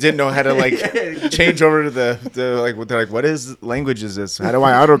 It didn't know how to like change over to the like what they're like, what is language is this? How do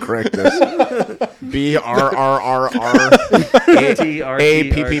I autocorrect this? B R R R R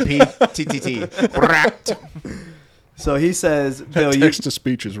A P P P T T T. So he says, Bill, you. Text to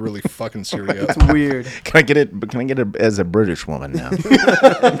speech is really fucking serious. It's weird. Can I get it? Can I get it as a British woman now?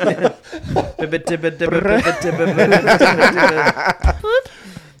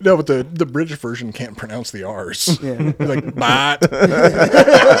 No, but the British version can't pronounce the R's. Yeah. Like, but.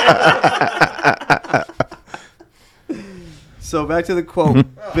 So back to the quote.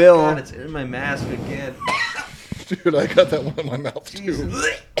 Bill. God, it's in my mask again. Dude, I got that one in my mouth too.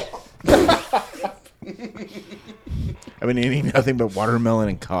 I've been eating nothing but watermelon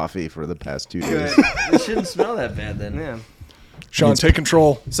and coffee for the past 2 days. It shouldn't smell that bad then. Yeah. Sean, take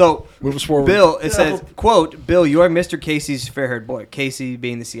control. So Move us forward. Bill, it says, quote, Bill, you are Mr. Casey's fair-haired boy. Casey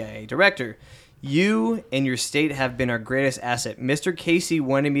being the CIA director. You and your state have been our greatest asset. Mr. Casey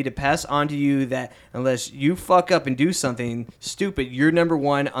wanted me to pass on to you that unless you fuck up and do something stupid, you're number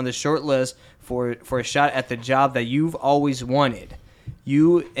one on the short list for a shot at the job that you've always wanted.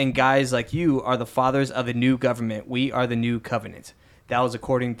 You and guys like you are the fathers of the new government. We are the new covenant. That was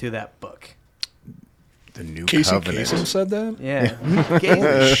according to that book. The new Casey covenant. Kasem said that? Yeah.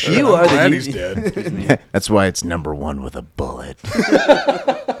 You are the Glad new... he's dead. That's why it's number one with a bullet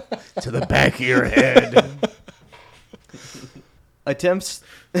to the back of your head. Attempts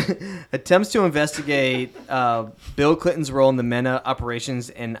to investigate Bill Clinton's role in the MENA operations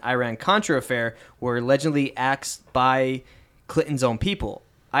and Iran-Contra affair were allegedly acts by Clinton's own people.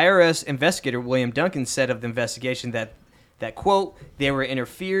 IRS investigator William Duncan said of the investigation that quote, they were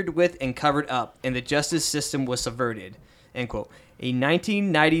interfered with and covered up, and the justice system was subverted, end quote. A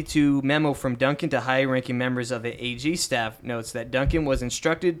 1992 memo from Duncan to high-ranking members of the AG staff notes that Duncan was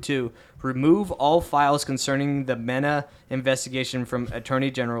instructed to remove all files concerning the MENA investigation from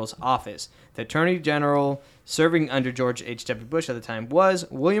Attorney General's office. The Attorney General serving under George H.W. Bush at the time was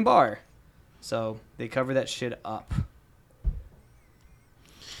William Barr. So they covered that shit up.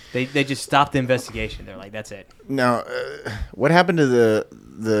 They just stopped the investigation. They're like, that's it. Now, what happened to the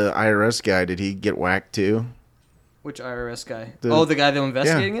IRS guy? Did he get whacked too? Which IRS guy? The guy that was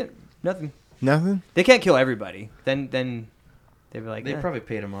investigating it? Nothing. Nothing? They can't kill everybody. Then they were like, They eh. probably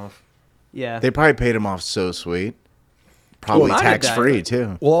paid him off. Yeah. They probably paid him off so sweet. Probably Mine had tax free died.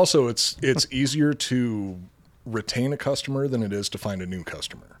 too. Well, also it's easier to retain a customer than it is to find a new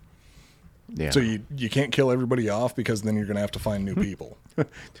customer. Yeah. So you can't kill everybody off because then you're going to have to find new people.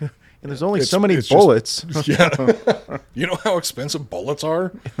 And there's only It's- so many it's just- bullets. Yeah. You know how expensive bullets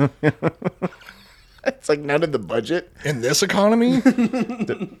are It's like none of the budget. in this economy?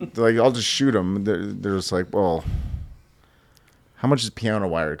 They're like, I'll just shoot them. They're just like, well, how much does piano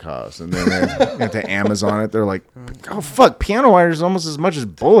wire cost? And then they get to Amazon it. They're like, oh fuck, piano wire is almost as much as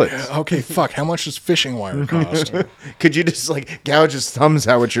bullets. Okay, fuck. How much does fishing wire cost? Could you just like gouge his thumbs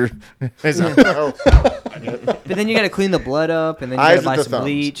out with your? But then you got to clean the blood up, and then you got Eyes to buy with the some thumbs.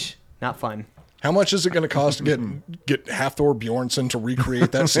 bleach. Not fun. How much is it going to cost to get Hathor Bjornsson to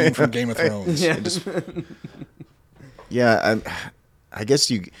recreate that scene from Game of Thrones? Yeah, I guess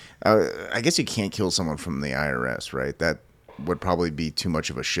you can't kill someone from the IRS, right? That would probably be too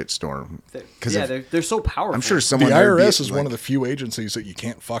much of a shitstorm. Because they're so powerful. I'm sure The someone there would be, IRS is one like- of the few agencies that you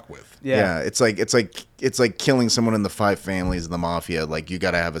can't fuck with. Yeah, it's like killing someone in the five families of the mafia. Like you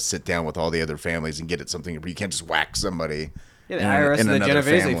got to have a sit down with all the other families and get at something. You can't just whack somebody. Yeah, the IRS in and the another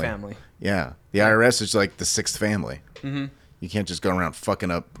Genovese family. Yeah, the IRS is like the sixth family. Mm-hmm. You can't just go around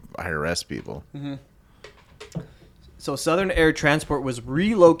fucking up IRS people. Mm-hmm. So Southern Air Transport was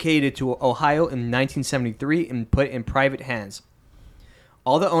relocated to Ohio in 1973 and put in private hands.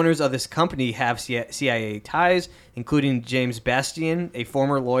 All the owners of this company have CIA ties, including James Bastian, a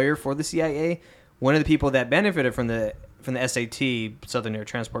former lawyer for the CIA. One of the people that benefited from the SAT, Southern Air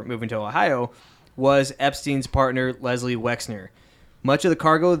Transport, moving to Ohio, was Epstein's partner, Leslie Wexner. Much of the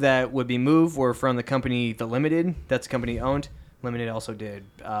cargo that would be moved were from the company The Limited. That's the company he owned. Limited also did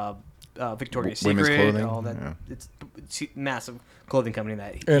Victoria's Women's Secret, clothing, all that. yeah. It's a massive clothing company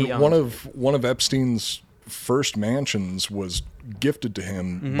that he And owned. one of Epstein's first mansions was gifted to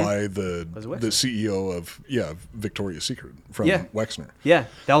him by the Wexner. CEO of Victoria's Secret from Yeah. Wexner. Yeah,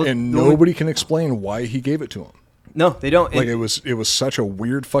 that was And the only- nobody can explain why he gave it to him. No, they don't. Like it was such a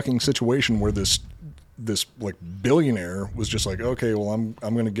weird fucking situation where this like billionaire was just like, okay, well I'm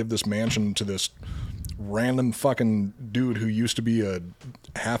going to give this mansion to this random fucking dude who used to be a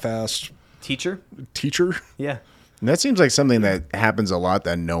half-assed teacher. teacher. Yeah, And that seems like something that happens a lot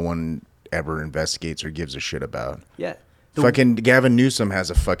that no one ever investigates or gives a shit about. yeah. Fucking Gavin Newsom has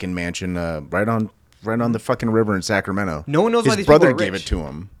a fucking mansion right on the fucking river in Sacramento. No one knows why His these people brother are gave rich. it to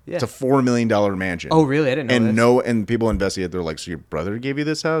him. Yeah. It's a $4 million mansion. Oh, really? I didn't know And this. and people investigate. They're like, so your brother gave you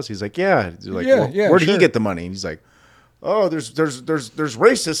this house? He's like, yeah. They're like, Yeah, well, yeah, where did he sure. get the money? And he's like, oh, there's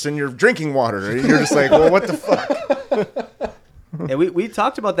racists in your drinking water. And you're just like, well, what the fuck? Yeah, we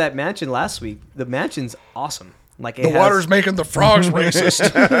talked about that mansion last week. The mansion's awesome. Like it The has, water's making the frogs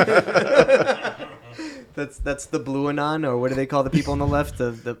racist. That's the blue anon, or what do they call the people on the left?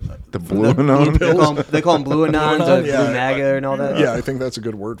 The blue anon? They call them blue anons, anon, or yeah. blue MAGA, and all that. Yeah, I think that's a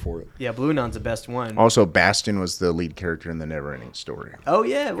good word for it. Yeah, blue anon's the best one. Also, Bastion was the lead character in the Neverending Story. Oh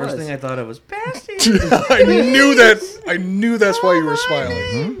yeah, it First was. thing I thought of was Basti. I knew that. I knew that's why you were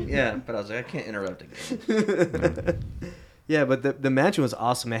smiling. Yeah, but I was like, I can't interrupt again. Yeah, but the mansion was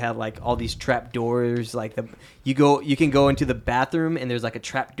awesome. It had like all these trap doors. Like you can go into the bathroom and there's like a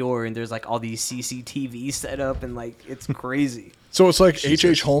trap door and there's like all these CCTV set up and like it's crazy. So it's like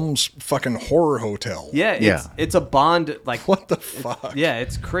H.H. Holmes' fucking horror hotel. Yeah, Yeah. it's a Bond like What the fuck? yeah,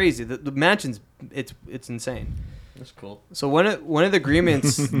 it's crazy. The mansion's it's insane. That's cool. So one of the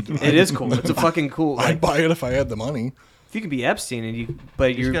agreements, it is cool. It's a fucking cool. I'd Like, buy it if I had the money. if you can be Epstein and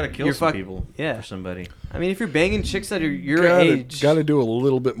but You you're just gotta kill you're some fuck- people Yeah, for somebody. I mean, if you're banging chicks that are your Gotta, age, gotta do a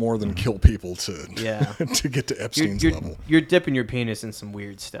little bit more than kill people to Yeah. to get to Epstein's you're, level. you're dipping your penis in some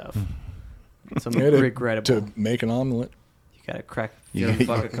weird stuff. Some Yeah, to regrettable. to make an omelet, You gotta crack. You gotta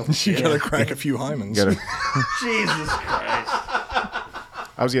fuck a couple. you gotta crack a few hymens. Gotta- Jesus Christ.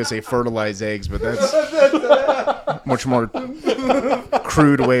 I was gonna say fertilize eggs, but that's much more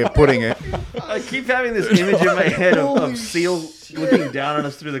crude way of putting it. I keep having this image in my head of Seal looking down on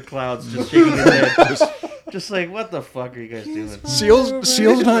us through the clouds, just shaking his head. Just like, what the fuck are you guys doing?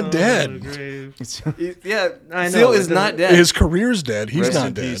 Seal's not dead. Yeah, I know, Seal it is not doesn't- dead. His career's dead. He's Rest not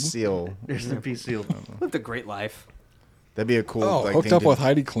in dead. peace, Seal. There's the peace seal. lived a great life. That'd be a cool. Oh, like, hooked thing up to- with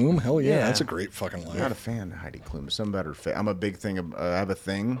Heidi Klum? Hell yeah, Yeah. that's a great fucking I'm not a life. fan of Heidi Klum. Some about her face. I'm a big thing. I have a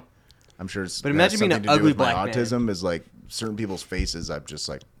thing. I'm sure it's. But it imagine has being something an to do ugly with my black man. autism is like certain people's faces. I'm just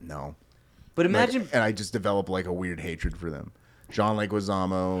like no. But Like, imagine, and I just develop like a weird hatred for them. John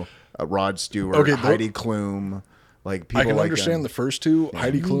Leguizamo, Rod Stewart, Okay, Heidi Klum. Like people I can like understand the first two.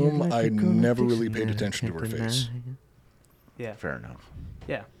 Heidi Klum, I never really paid attention to her face yeah, Fair enough.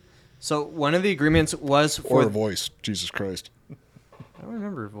 yeah. So one of the agreements was or for. her voice. Jesus Christ. I don't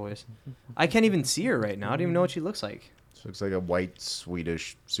remember her voice. I can't even see her right now. I don't even know what she looks like. She looks like a white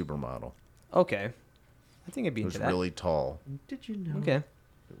Swedish supermodel. Okay. I think I'd be Who's into that. really tall. Did you know Okay.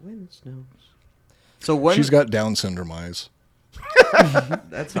 that when it snows? So when She's got Down syndrome eyes.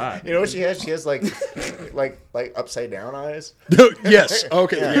 That's hot. You know what she has? She has like upside down eyes. Yes.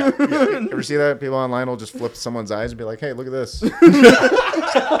 Okay. Yeah. Ever see that? People online will just flip someone's eyes and be like, "Hey, look at this."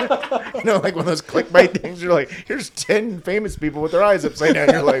 Like one of those clickbait things. You're like, "Here's 10 famous people with their eyes upside down."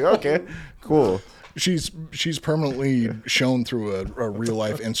 You're like, "Okay, cool." She's permanently shown through a real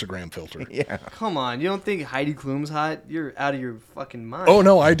life Instagram filter. Yeah. Come on, you don't think Heidi Klum's hot? You're out of your fucking mind. Oh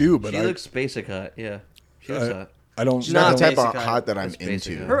no, I do, but She looks basic hot. Yeah, she looks hot. I don't. She's not Not the type of basic hot that I'm That's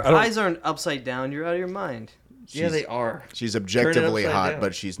basic into. hot. Her eyes aren't upside down. You're out of your mind. Yeah, they are. She's objectively upside hot, down.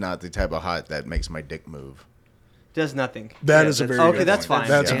 but she's not the type of hot that makes my dick move. Does nothing. That Yeah, is a that's- very okay, good that's point. fine.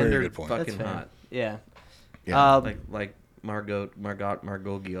 That's a Standard very good point. Fucking That's fair. hot. Yeah. Yeah. Like Margot whatever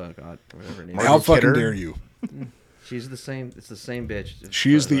her name is. How fucking Kidder? dare you? She's the same. It's the same bitch.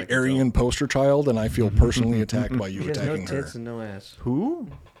 She is as far the as I can Aryan poster child, and I feel personally attacked by tell. you She has no attacking her. tits and no ass. Who?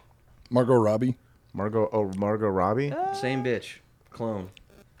 Margot Robbie. Margot Robbie? Same bitch. Clone.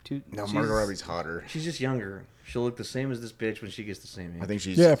 No, she's- Margot Robbie's hotter. She's just younger. She'll look the same as this bitch when she gets the same age. I think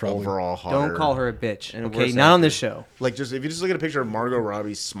she's Yeah, probably. overall hotter. Don't call her a bitch. And a Okay, worse not on actor. this show. Like, just if you just look at a picture of Margot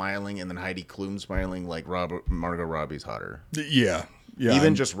Robbie smiling and then Heidi Klum smiling, like Margot Robbie's hotter. Yeah. Yeah. Even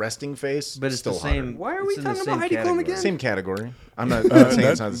I'm- just resting face, But it's still the same. hotter. Why are we it's in the talking same about Heidi Klum category. again? Same category. I'm not saying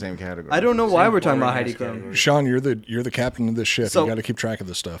that- it's not the same category. I don't know why Same we're talking about boring Heidi ass Klum. category. Sean, you're the captain of this ship. So- You got to keep track of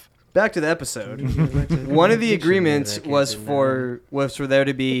this stuff. Back to the episode. One of the agreements was for there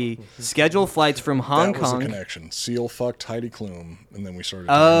to be scheduled flights from Hong That was the Kong. connection. Seal fucked Heidi Klum, and then we started.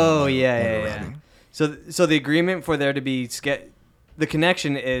 Oh talking yeah, about yeah, Margot yeah. Robbie. So the agreement for there to be the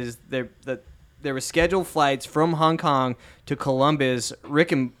connection is there were scheduled flights from Hong Kong to Columbus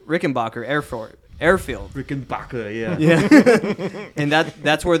Rickenbacker Airfield. Rickenbacker, yeah. Yeah, and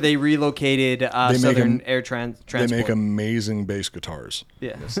that's where they relocated make Southern 'em- Air They Transport. make amazing bass guitars.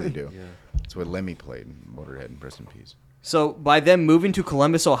 Yeah. Yes, they do. That's what Lemmy played in Motorhead and Rest in Peace. So by them moving to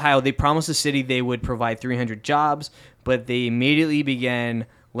Columbus, Ohio, they promised the city they would provide 300 jobs, but they immediately began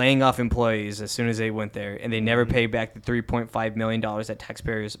laying off employees as soon as they went there, and they never paid back the $3.5 million that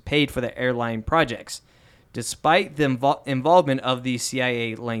taxpayers paid for the airline projects. Despite the involvement of the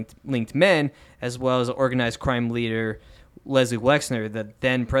CIA-linked men, as well as organized crime leader Leslie Wexner, the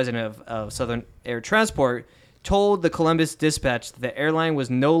then president of Southern Air Transport, told the Columbus Dispatch that the airline was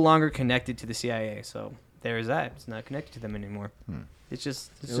no longer connected to the CIA. So there's that. It's not connected to them anymore. It's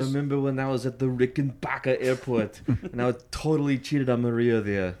just... I remember when I was at the Rickenbacker airport and I totally cheated on Maria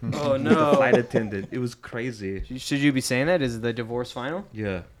there. Oh, With no. the flight attendant. It was crazy. Should you be saying that? Is the divorce final?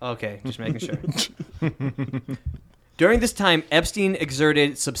 Yeah. Okay, just making sure. During this time, Epstein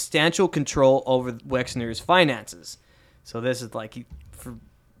exerted substantial control over Wexner's finances. So this is like, for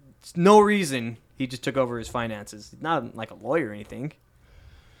no reason, he just took over his finances. Not like a lawyer or anything.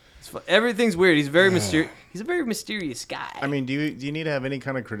 Everything's weird. He's very mysterious. He's a very mysterious guy. I mean, do you need to have any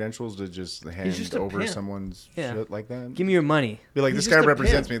kind of credentials to just hand just a over pimp. some's Yeah. shit like that? Give me your money. Be like, He's this just guy a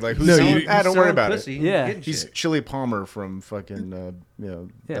represents pimp. me. Like, who's No, selling? you- Don't worry about pussy, it. Yeah. getting He's shit. Chili Palmer from fucking Yeah.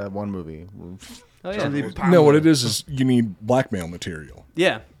 that one movie. Oh yeah. No, what it is you need blackmail material.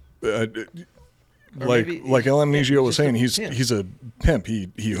 Yeah. Like maybe like El Amnegio was just a saying, he's pimp. he's a pimp.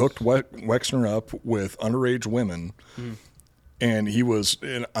 He hooked Wexner up with underage women, and he was.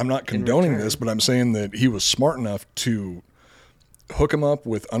 And I'm not condoning this, but I'm saying that he was smart enough to hook him up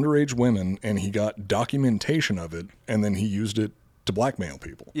with underage women, and he got documentation of it, and then he used it to blackmail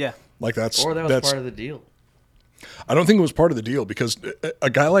people. Yeah. Like that's Or that was part of the deal. I don't think it was part of the deal because a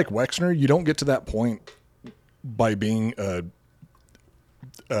guy like Wexner, you don't get to that point by being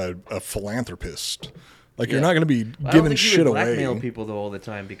a philanthropist. Like you're Yeah. not going to be I don't giving think he shit would blackmail away. people though all the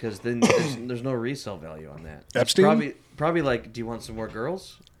time because then there's no resale value on that. It's Epstein? probably like, do you want some more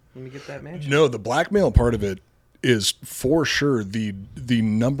girls? Let me get that mansion. No, the blackmail part of it is for sure the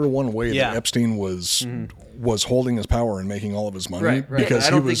number one way Yeah. that Epstein was holding his power and making all of his money. Right. Because I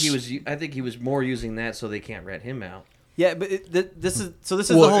don't think he was. I think he was more using that so they can't rat him out. Yeah, but this is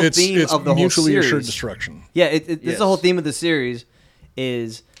the well, whole theme it's of the whole mutually series. assured destruction. Yeah, this is Yes. the whole theme of the series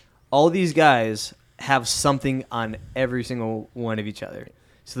is all these guys have something on every single one of each other.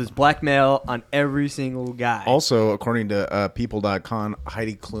 So there's blackmail on every single guy. Also, according to People.com,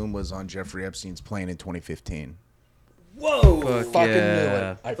 Heidi Klum was on Jeffrey Epstein's plane in 2015. Whoa! Fucking knew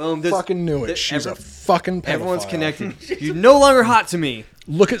yeah. it. I Boom, this- fucking knew it. this- She's a every- fucking pedophile. Everyone's connected. You're no longer hot to me.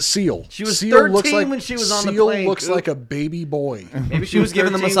 Look at Seal. She was Seal 13 when she was on the Seal plane, looks Coop. like a baby boy. Maybe she was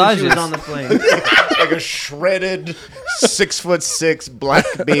giving the 13 when massages. She was on the plane. Like a shredded 6'6" black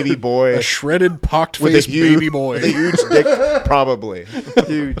baby boy A shredded, pocked with a faced huge baby boy. with a huge dick, probably.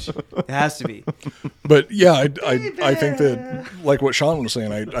 Huge. It has to be. But yeah, I think that, like what Sean was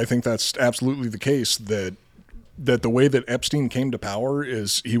saying, I think that's absolutely the case, that the way that Epstein came to power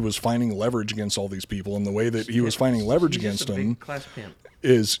is he was finding leverage against all these people, and the way that he was finding leverage He's just against a big them class pimp.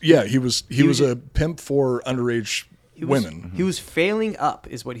 is he was a pimp for underage women. He was failing up,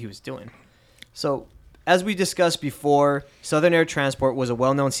 is what he was doing. So, as we discussed before, Southern Air Transport was a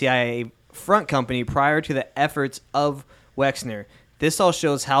well-known CIA front company prior to the efforts of Wexner. This all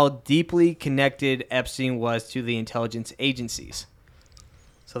shows how deeply connected Epstein was to the intelligence agencies.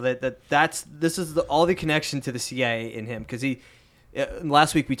 So this is all the connection to the CIA in him, because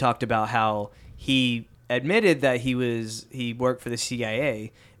last week we talked about how he admitted that he worked for the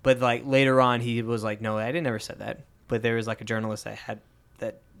CIA, but like later on he was like, no, I didn't ever said that. But there was like a journalist that had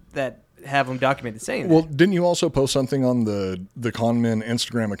that have him documented saying Well, that. didn't you also post something on the Conmen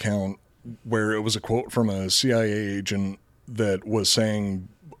Instagram account where it was a quote from a CIA agent that was saying,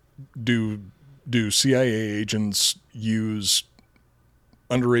 do CIA agents use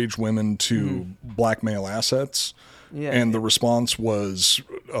underage women to blackmail assets? Yeah. And the response was,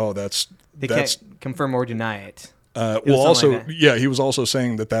 oh, that's Can't confirm or deny it. well, something also, like that. yeah, he was also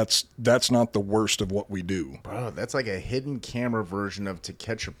saying that's not the worst of what we do. Bro, that's like a hidden camera version of To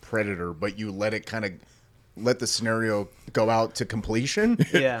Catch a Predator, but you let the scenario go out to completion.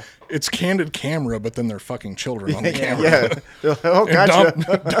 Yeah. It's candid camera, but then they're fucking children on the camera. Yeah. Oh, And gotcha.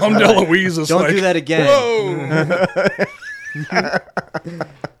 Dom DeLuise is Don't like, do that again. Whoa!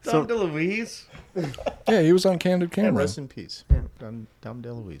 Tom DeLuise. Yeah, he was on candid Yeah, camera. rest in peace. Dom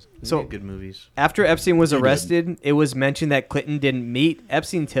DeLuise. So- Good movies. After Epstein was arrested, it was mentioned that Clinton didn't meet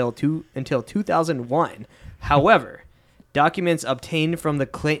Epstein until 2001. However, documents obtained from the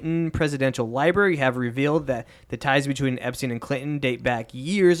Clinton Presidential Library have revealed that the ties between Epstein and Clinton date back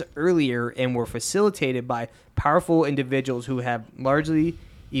years earlier and were facilitated by powerful individuals who have largely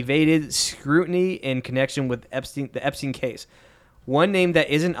evaded scrutiny in connection with the Epstein case. One name that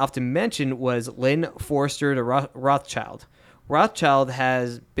isn't often mentioned was Lynn Forster de Rothschild. Rothschild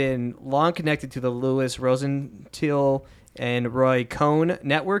has been long connected to the Louis Rosenthal and Roy Cohn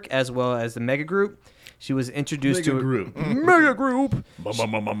network, as well as the Mega Group. She was introduced to Mega Group.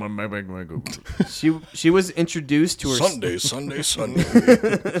 She was introduced to her Sunday.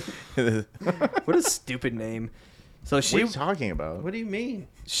 What a stupid name. So What are you talking about? What do you mean?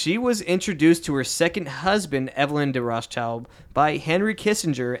 she was introduced to her second husband, Evelyn de Rothschild, by Henry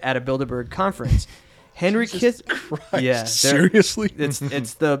Kissinger at a Bilderberg conference. Henry Kissinger. Yeah, they're- Seriously? it's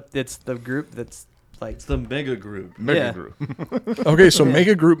the group that's like It's the Mega Group. Yeah. Group. Okay, so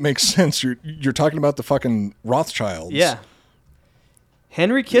Mega Group makes sense. You're talking about the fucking Rothschilds. yeah.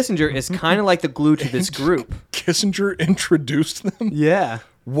 Henry Kissinger is kind of like the glue to this group. Kissinger introduced them? Yeah.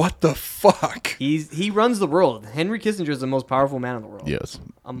 What the fuck? He runs the world. Henry Kissinger is the most powerful man in the world. Yes.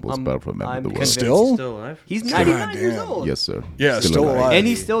 I'm Most powerful man in I'm the world. convinced. Still? Still alive? He's 99 years damn. old. Yes, sir. Yeah, still alive. And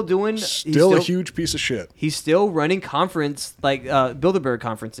he's still doing Still a huge piece of shit. He's still running conference like Bilderberg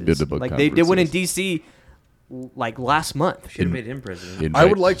conferences. Bilderberg like they did one in conferences. DC like last month. Should have made him president. I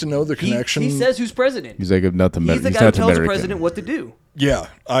would like to know the He, connection. he says who's president. He's like not He's American. the He's guy who not tells the American. president what to do. Yeah,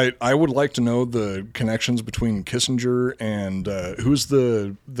 I would like to know the connections between Kissinger and who's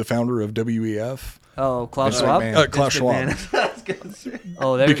the founder of WEF? Oh, Klaus Vince Schwab. McMahon. Klaus Schwab.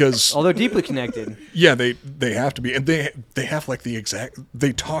 Oh, they're Because- they're deeply connected. Yeah, they have to be, and they have like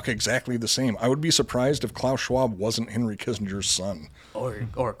they talk exactly the same. I would be surprised if Klaus Schwab wasn't Henry Kissinger's son Or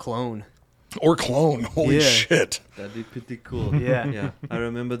a clone. or clone. Holy Yeah. shit! That'd be pretty cool. Yeah. Yeah. I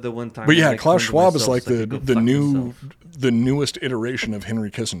remember the one time. But yeah, I Klaus cloned Schwab is myself like so I could go the fuck new myself. the newest iteration of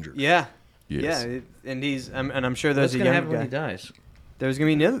Henry Kissinger. Yeah. Yes. Yeah, and I'm sure there's What's a gonna young happen when he guy. dies? There's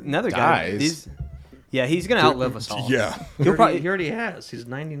gonna be another guy. Dies? He's gonna outlive us all. Yeah, He'll probably. He already has. He's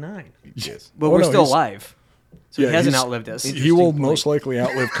 99. Yes. But Oh, we're no, still he's- alive, so yeah, he hasn't he's- outlived us. he will point. most likely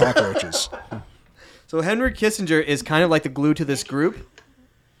outlive cockroaches. So Henry Kissinger is kind of like the glue to this group.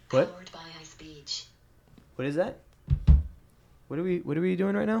 What? Powered by high speech. What is that? What are we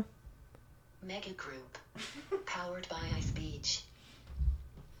doing right now? Mega Group. Powered by high speech.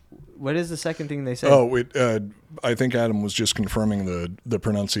 What is the second thing they say? Oh, wait, I think Adam was just confirming the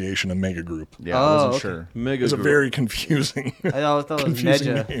pronunciation of Mega Group. Yeah, I Oh, wasn't okay. sure. Mega It's a Group. very confusing. I thought it was confusing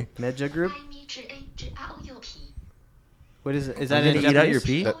Meja. name. Meja Group. 爱米之 A 之 R 右 P。 What is it? Is that Did in he eat out your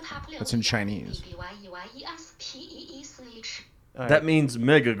Japanese? pee? That's in Chinese. All right. That means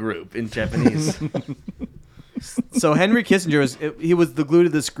Mega Group in Japanese. So Henry Kissinger was the glue to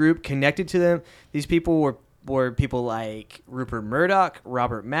this group, connected to them. These people were people like Rupert Murdoch,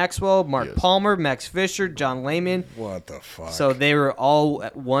 Robert Maxwell, Mark Palmer, Max Fisher, John Lehman. What the fuck? So they were all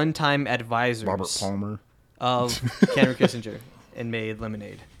at one-time advisors. Robert Palmer. Of Henry Kissinger and made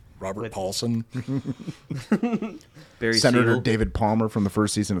lemonade. Robert Paulson. Barry Senator Siegel. David Palmer from the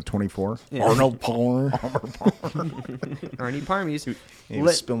first season of 24. Yeah. Arnold Palmer. Ernie Parmes. He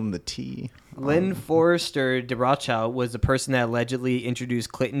was spilling the tea. Lynn Forrester de Rothschild was the person that allegedly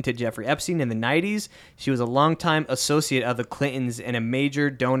introduced Clinton to Jeffrey Epstein in the 90s. She was a longtime associate of the Clintons and a major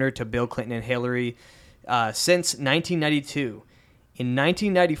donor to Bill Clinton and Hillary since 1992. In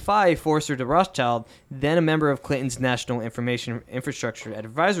 1995, Forrester de Rothschild, then a member of Clinton's National Information Infrastructure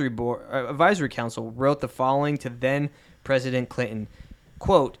Advisory Council, wrote the following to then President Clinton,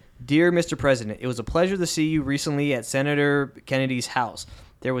 quote, "Dear Mr. President, it was a pleasure to see you recently at Senator Kennedy's house.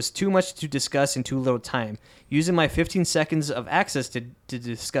 There was too much to discuss in too little time. Using my 15 seconds of access to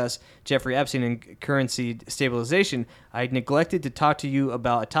discuss Jeffrey Epstein and currency stabilization, I neglected to talk to you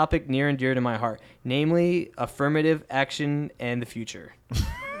about a topic near and dear to my heart, namely affirmative action and the future."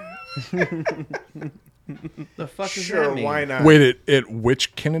 The fuck does Sure, that mean? why not? Wait, at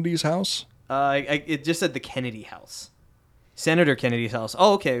which Kennedy's house? It just said the Kennedy house. Senator Kennedy's house.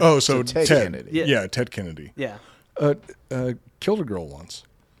 Oh, okay. Oh, so Ted Ted Kennedy. Yeah, Ted Kennedy. Yeah. Killed a girl once.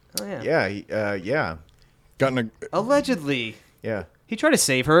 Oh, yeah. Yeah, yeah, Got in Allegedly. yeah. He tried to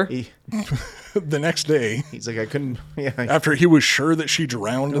save her. the next day, He's like, I couldn't. Yeah. after he was sure that she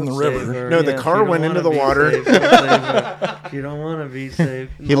drowned in the river. No, the car went into the water. You don't want to be safe.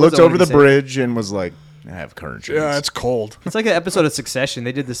 He looked over the bridge and was like, I have car insurance. Yeah, it's cold. It's like an episode of Succession.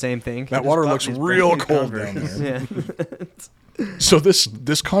 They did the same thing. That water looks he's real breaking cold Converse. down there. Yeah. So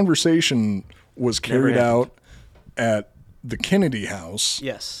this conversation was carried happened. out at the Kennedy house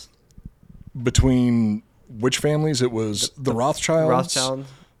Yes. between which families? It was the Rothschilds, Rothschild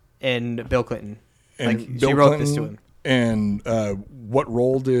and Bill Clinton. and Like, Bill she wrote Clinton. this to him. And what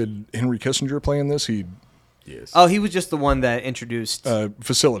role did Henry Kissinger play in this? He Yes. Oh, he was just the one that introduced.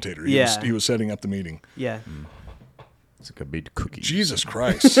 facilitator. Yeah. He was setting up the meeting. Yeah. It's like a big cookie. Jesus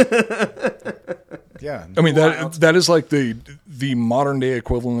Christ! Yeah. I mean that is like the modern day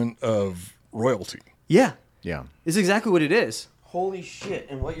equivalent of royalty. Yeah. Yeah. It's exactly what it is. Holy shit.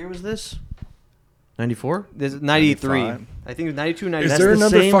 And what year was this? 94? There's 93. 95. I think it was 92, 93. Is That's there the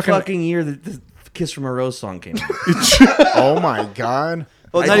another same fucking- fucking year that the Kiss from a Rose song came out. Oh my God.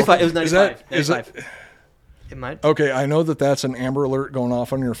 Oh, it's 95. It was 95. Is that- 95. It might. Okay, I know that's an Amber Alert going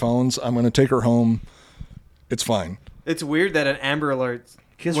off on your phones. I'm going to take her home. It's fine. It's weird that an Amber Alert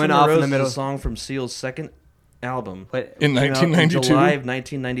Kiss went from a off Rose in the middle. is a song from Seal's second album. But, In Came out 1992. July of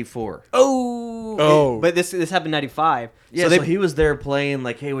 1994. oh. But this happened 95. Yeah, so he was there playing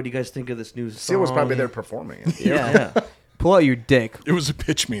like, hey, what do you guys think of this new song? Seal was probably there performing it. Yeah. pull out your dick. It was a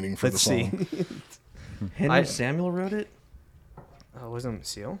pitch meeting for Let's the see. song. Henry Samuel wrote it? Oh, wasn't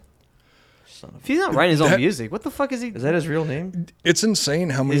Seal? Son of If he's not writing his own That- music, what the fuck is he? Is that his real name? It's insane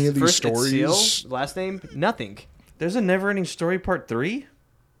how many his of these first it's stories. Seal, last name nothing. There's a Never Ending Story Part 3?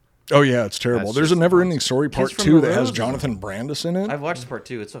 Oh yeah, it's terrible. That's There's a just never-ending story Kiss part from 2 the that has Rose? Jonathan Brandis in it. I've watched Part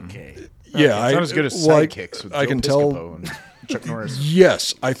 2. It's okay. Yeah, It's not as good as well, Sidekicks with I Joe can Piscopo tell. and Chuck Norris.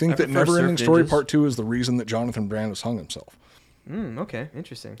 Yes, I think I that prefer Never-ending Surf Story Ninjas. Part 2 is the reason that Jonathan Brandis hung himself. Okay,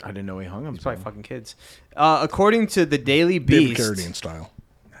 interesting. I didn't know he hung He's himself. probably fucking kids. According to the Daily David Beast. Carradine style.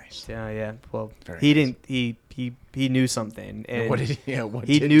 Nice. Yeah. Well, Very he nice. didn't. He knew something, and What did he? Yeah, what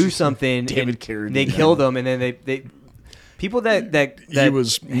he did knew you- something. David and Carradine. They killed him, and then they people that He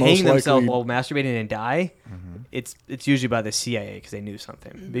was hang most themselves likely- while masturbating and die. It's usually by the CIA because they knew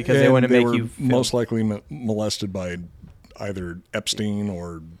something because they And want to make were you film. most likely molested by either Epstein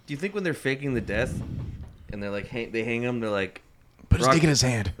or Do you think when they're faking the death and they're like, they hang him, they're like, Put his rock- dick in his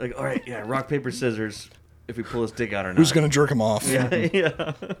hand. like, all right, yeah, rock, paper, scissors, if we pull his dick out or not. who's going to jerk him off?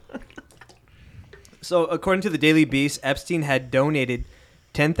 Yeah. So, according to the Daily Beast, Epstein had donated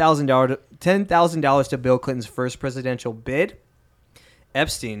 $10,000 to Bill Clinton's first presidential bid.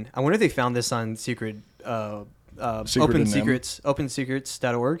 Epstein, I wonder if they found this on Secret OpenSecrets, in them.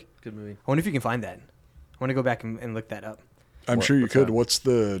 OpenSecrets.org. Good movie. I wonder if you can find that. I want to go back and look that up. I'm sure you what's could. that? What's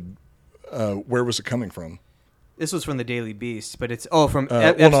the? Where was it coming from? This was from the Daily Beast, but it's from Well,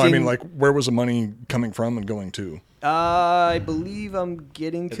 Epstein. no, I mean like where was the money coming from and going to? I believe I'm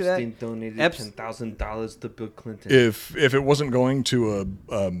getting to Epstein that. donated $10,000 to Bill Clinton. If it wasn't going to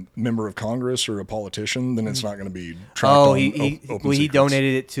a member of Congress or a politician, then it's not going to be tracked Oh, on he Open well, he Secrets.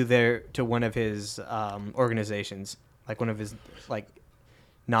 donated it to one of his organizations, like one of his like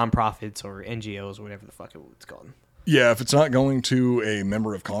nonprofits or NGOs or whatever the fuck it's called. Yeah, if it's not going to a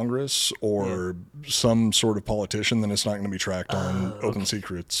member of Congress or some sort of politician, then it's not going to be tracked on Open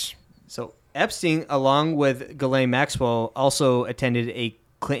Secrets. So Epstein, along with Ghislaine Maxwell, also attended a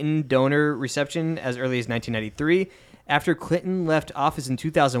Clinton donor reception as early as 1993. After Clinton left office in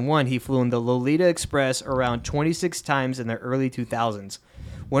 2001, he flew in the Lolita Express around 26 times in the early 2000s.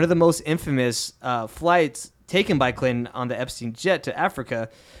 One of the most infamous flights taken by Clinton on the Epstein jet to Africa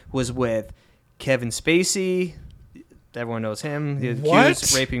was with Kevin Spacey. Everyone knows him. He was accused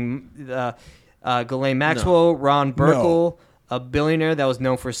of raping Ghislaine Maxwell, Ron Burkle, a billionaire that was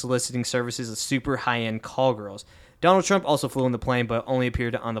known for soliciting services of super high-end call girls. Donald Trump also flew in the plane, but only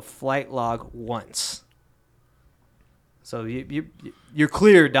appeared on the flight log once. So you're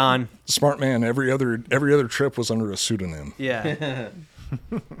clear, Don. Smart man. Every other trip was under a pseudonym. Yeah.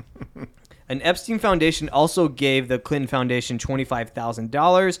 An Epstein Foundation also gave the Clinton Foundation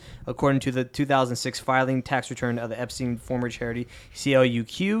 $25,000, according to the 2006 filing tax return of the Epstein former charity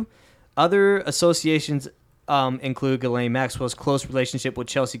CLUQ. Other associations include Ghislaine Maxwell's close relationship with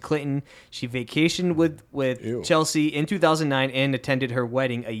Chelsea Clinton. She vacationed with Chelsea in 2009 and attended her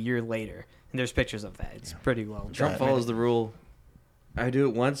wedding a year later. And there's pictures of that. It's pretty well done. Trump follows the rule. I do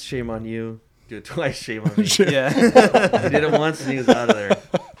it once, shame on you. Do it twice, shame on me. Yeah. He did it once and he was out of there.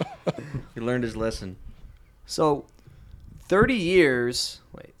 He learned his lesson. So, 30 years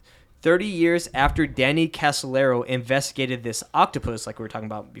after Danny Casolaro investigated this octopus, like we were talking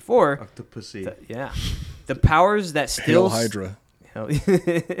about before. Octopussy. The powers that still... Hail Hydra.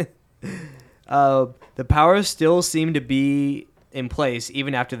 The powers still seem to be in place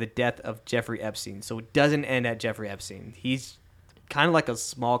even after the death of Jeffrey Epstein. So it doesn't end at Jeffrey Epstein. He's kind of like a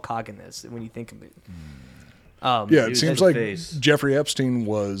small cog in this when you think of it. Yeah, it seems like face. Jeffrey Epstein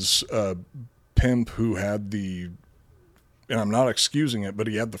was a pimp who had and I'm not excusing it, but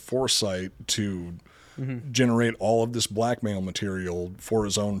he had the foresight to generate all of this blackmail material for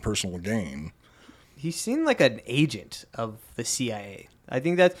his own personal gain. He seemed like an agent of the CIA. I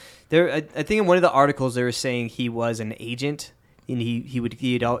think that I think in one of the articles they were saying he was an agent, and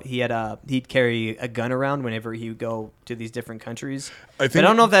he'd carry a gun around whenever he would go to these different countries. I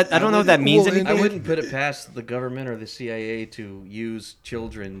don't know if that means anything. I wouldn't put it past the government or the CIA to use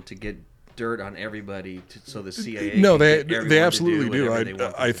children to get dirt on everybody, so the CIA. No, they absolutely do.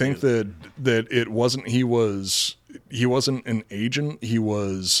 I think that it wasn't. He wasn't an agent. He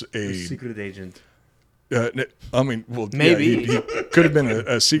was a secret agent. I mean, well, maybe he could have been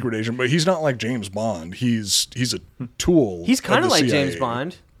a secret agent, but he's not like James Bond. He's a tool. He's kind of like CIA. James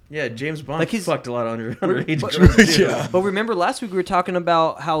Bond. Yeah, James Bond Like he's- fucked a lot of underage girls. Yeah. But remember last week we were talking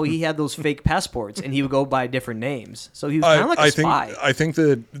about how he had those fake passports and he would go by different names. So he was kind of like a spy. I think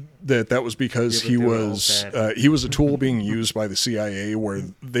that was because Yeah, but he they were all was bad. he was a tool being used by the CIA, where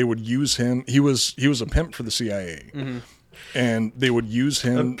they would use him. He was a pimp for the CIA. And they would use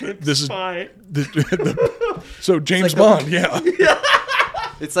him. Spy. So James Bond, yeah.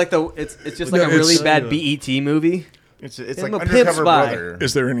 It's like it's just like a really bad BET movie. It's I'm like a pimp Undercover spy. Brother.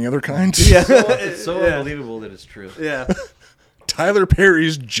 Is there any other kind? It's so unbelievable that it's true. Yeah. Tyler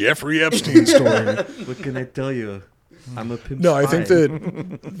Perry's Jeffrey Epstein story. What can I tell you? I'm a pimp. No, I spy.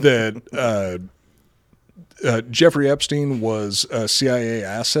 think that Jeffrey Epstein was a CIA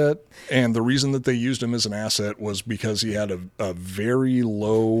asset, and the reason that they used him as an asset was because he had a very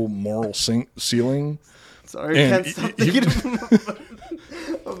low moral ceiling. Sorry, I And can't stop thinking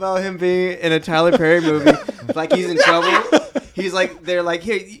about him being in a Tyler Perry movie. Like he's in trouble. He's like, they're like,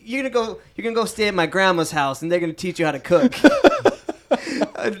 here, you're gonna go stay at my grandma's house, and they're gonna teach you how to cook. He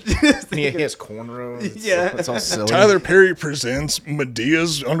has cornrows. Yeah. It's all silly. Tyler Perry presents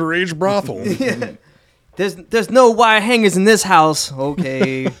Medea's underage brothel. There's no wire hangers in this house.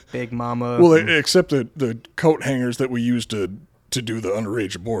 Okay, Big Mama. Well, except the coat hangers that we use to do the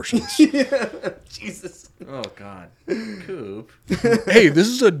underage abortions. Jesus. Oh God, Coop. Hey, this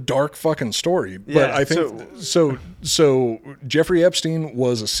is a dark fucking story, but Yeah, I think so. Jeffrey Epstein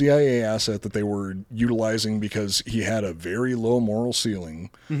was a CIA asset that they were utilizing because he had a very low moral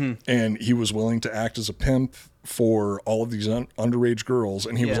ceiling, and he was willing to act as a pimp for all of these underage girls,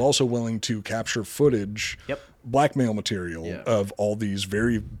 and he was Yeah. also willing to capture footage, blackmail material of all these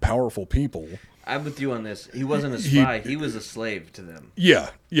very powerful people. I'm with you on this. He wasn't a spy. He was a slave to them.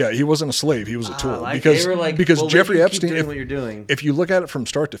 Yeah, he wasn't a slave; he was a tool. like because They were like, because well, Jeffrey keep Epstein, doing what you're doing. if you look at it from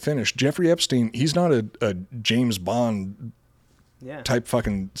start to finish, Jeffrey Epstein, he's not a James Bond type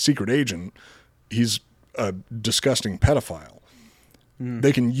fucking secret agent. He's a disgusting pedophile.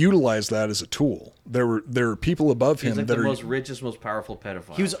 They can utilize that as a tool. There are people above He's him like that the are. most richest, most powerful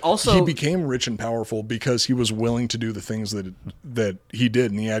pedophile. He was also He became rich and powerful because he was willing to do the things that he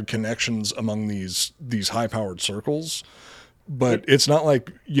did, and he had connections among these high-powered circles. But it's not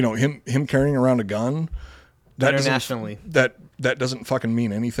like him carrying around a gun. That internationally. That doesn't fucking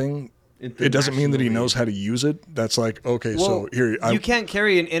mean anything. It doesn't mean that he knows how to use it. That's like, okay, so here you can't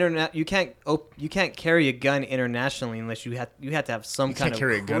carry an internet. You can't carry a gun internationally unless you have to have some kind Can't of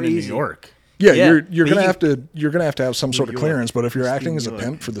carry a gun crazy, in New York. Yeah, Yeah, you're but gonna have to have some sort of clearance. But if you're acting as a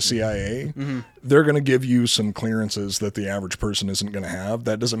pimp for the CIA, they're gonna give you some clearances that the average person isn't gonna have.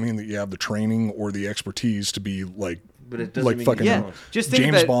 That doesn't mean that you have the training or the expertise to be like, But it doesn't like mean fucking you don't. Just think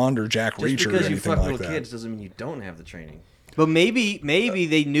James that- Bond or Jack Just Reacher or because you anything fuck like little that. kids doesn't mean you don't have the training. But maybe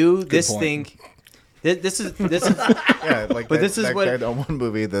they knew this point. thing. This is Yeah, like But this is that what- guy on one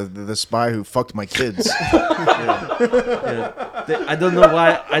movie, the spy who fucked my kids. I don't know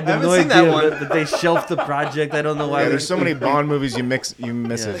why. I have no seen that idea one. that they shelved the project. I don't know why. Yeah, there's so many Bond movies you miss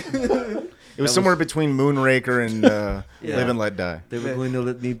it. It was somewhere between Moonraker and Live and Let Die. They were going to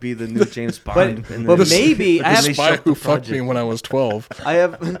let me be the new James but Bond. but maybe I The have spy who fucked me when I was 12. I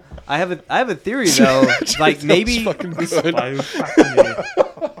have a theory though. Like maybe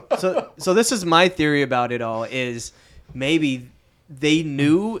so this is my theory about it all is maybe they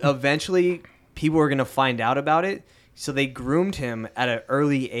knew eventually people were going to find out about it. So they groomed him at an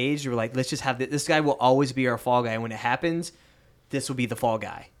early age. They were like, let's just have this guy will always be our fall guy. And when it happens, this will be the fall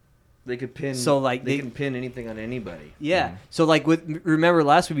guy. They could pin. So, like, they they- can pin anything on anybody. Yeah. So like remember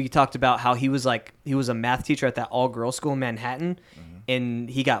last week we talked about how he was a math teacher at that all girls school in Manhattan, and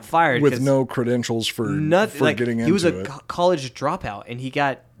he got fired With 'cause no credentials for getting into he was it. college dropout, and he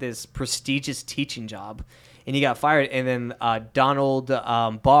got this prestigious teaching job, and he got fired. And then Donald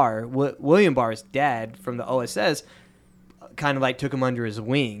Barr, William Barr's dad from the OSS, kind of like took him under his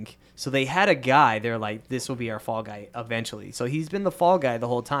wing. So they had a guy. They're like, this will be our fall guy eventually. So he's been the fall guy the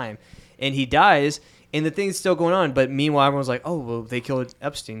whole time, and he dies. And the thing's still going on, but meanwhile, everyone's like, "Oh, well, they killed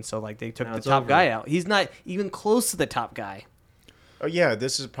Epstein, so like they took Now the it's top over. guy out. He's not even close to the top guy." Oh yeah,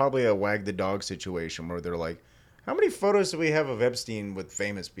 this is probably a wag the dog situation where they're like, "How many photos do we have of Epstein with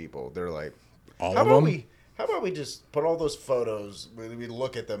famous people?" They're like, All "How of about them? we? How about we just put all those photos? We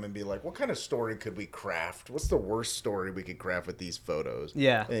look at them and be like, what kind of story could we craft? What's the worst story we could craft with these photos?"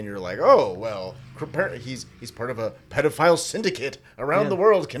 Yeah. And you're like, "Oh well, he's part of a pedophile syndicate around Yeah. the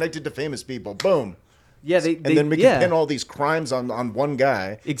world connected to famous people." Boom. Yeah, And then we can pin all these crimes on one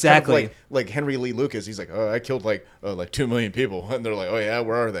guy. Exactly. Kind of like Henry Lee Lucas. He's like, "Oh, I killed like 2 million people," and they're like, "Oh yeah,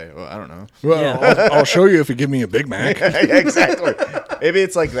 where are they?" "Oh, I don't know." Well, Yeah. I'll show you if you give me a Big Mac. Exactly. Maybe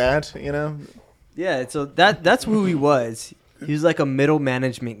it's like that, you know. Yeah, so that's who he was. He was like a middle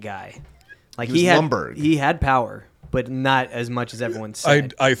management guy. Like He was had Lumbergh. he had power, but not as much as everyone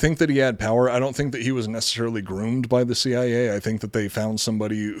said. I think that he had power. I don't think that he was necessarily groomed by the CIA. I think that they found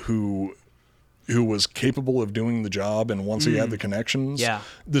somebody who was capable of doing the job, and once he had the connections, Yeah.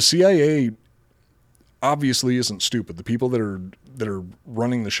 the CIA obviously isn't stupid. The people that are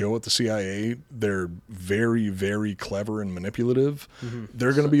running the show at the CIA, they're very, very clever and manipulative.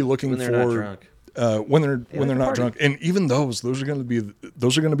 They're going to be looking When they're for not drunk. when they're like not party. drunk, and even those are going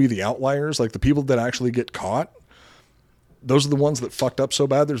to be the outliers, like the people that actually get caught. Those are the ones that fucked up so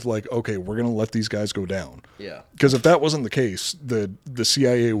bad. There's like, okay, we're going to let these guys go down. Yeah. Because if that wasn't the case, the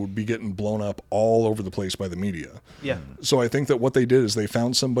CIA would be getting blown up all over the place by the media. yeah. So I think that what they did is they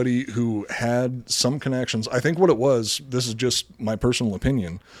found somebody who had some connections. I think what it was, this is just my personal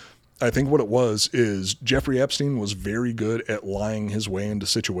opinion, I think what it was is Jeffrey Epstein was very good at lying his way into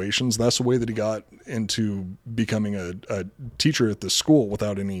situations. That's the way that he got into becoming a teacher at this school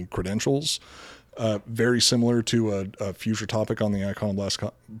without any credentials. Very similar to a future topic on the Icon Blast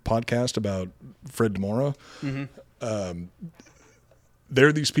podcast about Fred DeMora.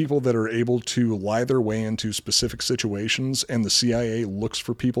 They're these people that are able to lie their way into specific situations, and the CIA looks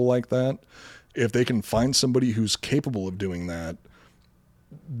for people like that. If they can find somebody who's capable of doing that,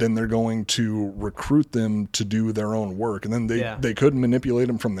 then they're going to recruit them to do their own work. And then they could manipulate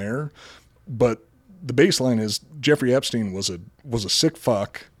them from there. But the baseline is Jeffrey Epstein was a sick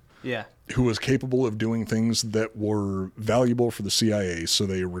fuck Yeah. who was capable of doing things that were valuable for the CIA. So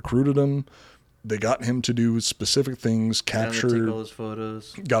they recruited him. They got him to do specific things, Take all capture, those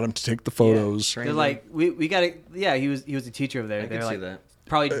photos. got him to take the photos. They're like, we got to. Yeah, he was a teacher over there. I They're can see like, that.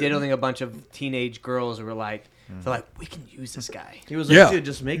 probably diddling a bunch of teenage girls who were like, they're like, we can use this guy. He was like, Yeah. "Dude,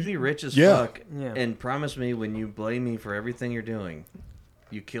 just make me rich as Yeah. fuck, Yeah. and promise me when you blame me for everything you're doing,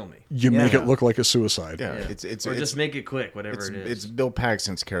 you kill me. You make it look like a suicide. Yeah, Yeah. it's Or just make it quick, whatever it is. It's Bill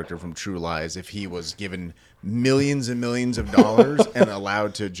Paxton's character from True Lies. If he was given millions and millions of dollars and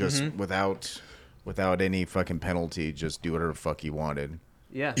allowed to just without any fucking penalty, just do whatever the fuck he wanted.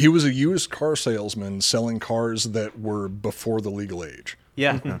 Yeah. He was a used car salesman selling cars that were before the legal age.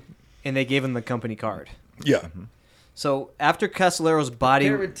 Yeah. And they gave him the company card. Yeah. So after Castellero's body,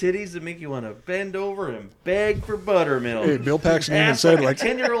 Pair of titties that make you want to bend over and beg for buttermilk. Hey, Bill Paxton even Ass said, like like, a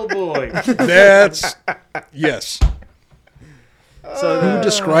 10-year-old boy. that's, yes. so Who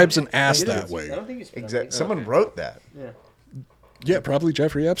describes an ass that way? I don't think it's Exactly. Someone wrote that. Yeah. Yeah, probably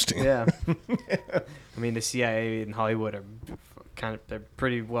Jeffrey Epstein. Yeah. I mean, the CIA and Hollywood are they're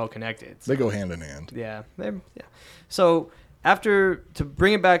pretty well connected. So, They go hand in hand. yeah. Yeah. So to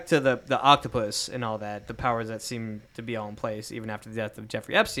bring it back to the octopus and all that, the powers that seem to be all in place even after the death of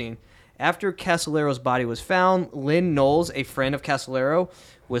Jeffrey Epstein. After Castellero's body was found, Lynn Knowles, a friend of Castellero,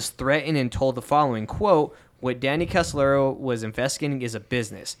 was threatened and told the following, quote, "What Danny Castellero was investigating is a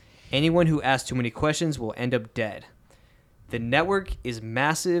business. Anyone who asks too many questions will end up dead. The network is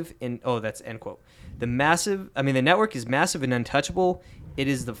massive and..." Oh, that's end quote. The network is massive and untouchable. It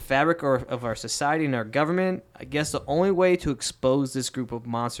is the fabric of our society and our government. I guess the only way to expose this group of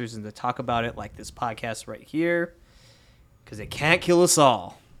monsters is to talk about it like this podcast right here. Because they can't kill us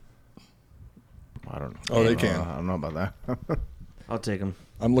all. I don't know. Oh, they can. I don't know about that. I'll take him.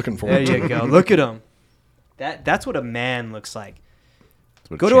 I'm looking There forward to you it. go. Look at him. That's what a man looks like. That's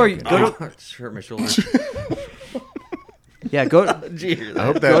what Go to our champion- Just hurt my shoulder. Yeah, go Jeez, I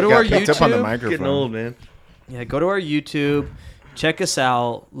hope that Go to got our picked up on the YouTube. microphone. getting old, man. go to our YouTube. Check us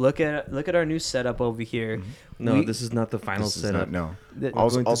out. Look at our new setup over here. No, We- this is not the final This is setup. not, no. The-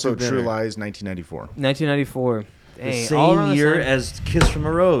 Also, going to True dinner. Lies, 1994. 1994. The Dang, all around same year time. as Kiss from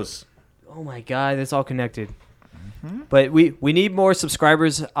a Rose. Oh my god, it's all connected. But we need more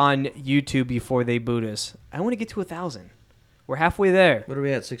subscribers on YouTube before they boot us. I want to get to 1,000. We're halfway there. What are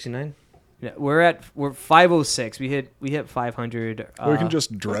we at? 69. Yeah, we're 506. We hit 500. We can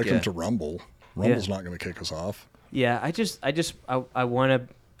just direct yeah. them to Rumble. Rumble's not going to kick us off. Yeah, I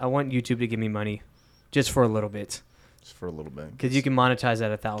want YouTube to give me money, just for a little bit, Just for a little bit. because you can monetize at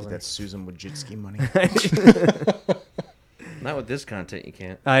Get 1,000. that Susan Wojcicki money. Not with this content, you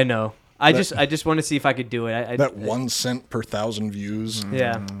can't. I know. I just want to see if I could do it. That 1 cent per 1,000 views.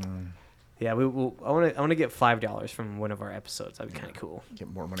 Yeah. Yeah, I want to get $5 from one of our episodes. That'd be kind of cool. Get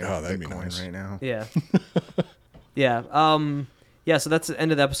more money Oh, off that'd be Bitcoin nice. right now. Yeah. Yeah. Yeah. So that's the end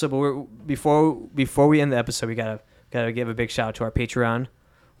of the episode. But before we end the episode, we gotta give a big shout out to our Patreon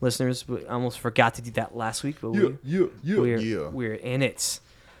listeners. We almost forgot to do that last week, but we're in it.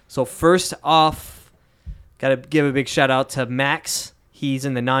 So first off, gotta give a big shout out to Max. He's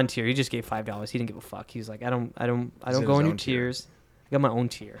in the non-tier. He just gave $5. He didn't give a fuck. He was like, I don't in go his in your own tier. tiers. I got my own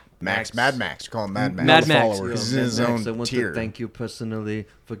tier. Mad Max. You call him Mad Max. Mad Max. followers. He's in his own I want tier. to thank you personally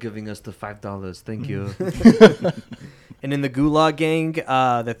for giving us the $5. Thank you. And in the Gulag Gang,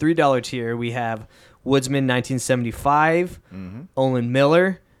 the $3 tier, we have Woodsman 1975, Olin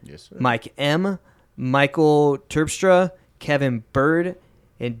Miller, Yes, sir. Mike M, Michael Terpstra, Kevin Bird,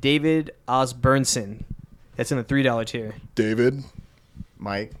 and David Osbernson. That's in the $3 tier. David.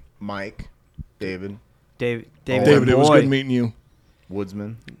 David, David, David, it was boy. good meeting you.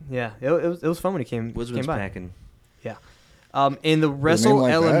 Woodsman. Yeah, it was fun when he came Woodsman's by. packing. Yeah. In the With a name Wrestle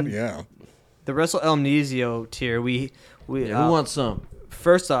like Elm, that, yeah. the Wrestle Elmnesio tier, we Yeah, who wants some?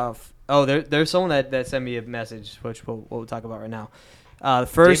 first off, there's someone that sent me a message, which we'll talk about right now. The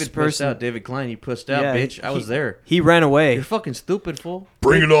first David pushed person, out. David Klein, you pushed out, Yeah, bitch. I was there. he ran away. You're fucking stupid, fool.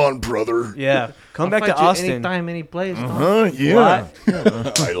 Bring it on, brother. Yeah, come I'll back to fight you Austin. Anytime, any place. Yeah.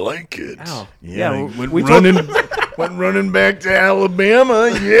 I like it. Ow. Yeah, went we told- running back to Alabama.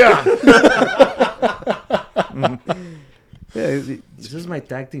 Yeah. Yeah, This is my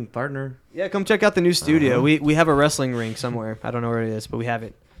tag team partner. yeah, come check out the new studio. We have a wrestling ring somewhere. I don't know where it is, but we have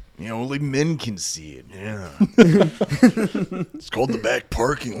it. Yeah, only men can see it. Yeah. It's called the back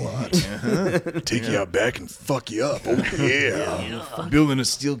parking lot. Take you out back and fuck you up. Oh, yeah. Building a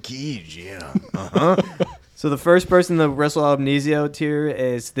steel cage. Yeah. So the first person in the Wrestle Amnesio tier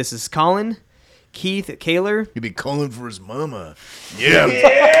is Colin, Keith Kaler. He'd be calling for his mama. Yeah.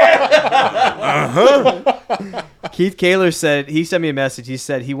 Keith Kaler said he sent me a message. He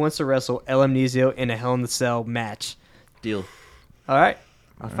said he wants to wrestle El Amnesio in a Hell in the Cell match. Deal. All right.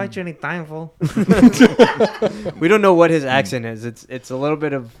 I'll fight you anytime, fool. We don't know what his accent is. It's a little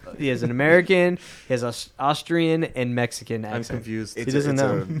bit of he has an American, he has Austrian and Mexican I'm accent. confused. He doesn't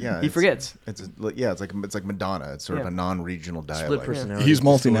know. He forgets. It's like Madonna. It's sort of a non-regional Split dialect. personality. He's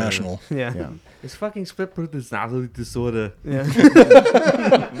multinational. Yeah. Yeah. It's fucking split personality disorder. Yeah.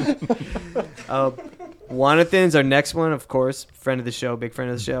 Jonathan's our next one, of course. Friend of the show, big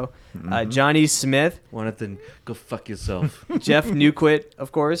friend of the show. Johnny Smith, Jonathan, go fuck yourself. Jeff Newquit,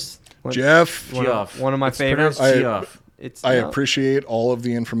 of course. Jeff, Geoff. One of my It's favorites. pronounced Geoff. I no. appreciate all of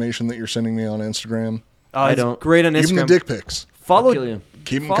the information that you're sending me on Instagram. Oh, it's don't. great on Instagram. Even the dick pics. Follow Kill you.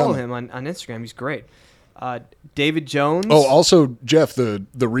 Keep 'em follow coming. him on Instagram. He's great. David Jones. Oh, also, Jeff, the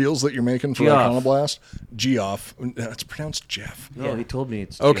reels that you're making for Geoff. Iconoblast, Geoff. It's pronounced Jeff. No, he told me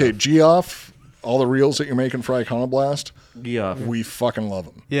it's Okay, Geoff, all the reels that you're making for Iconoblast, Geoff. we fucking love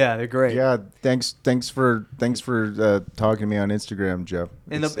them. Yeah, they're great. Yeah, thanks for talking to me on Instagram, Jeff.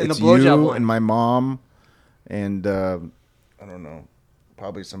 In the It's blowjob you one. and my mom, and I don't know,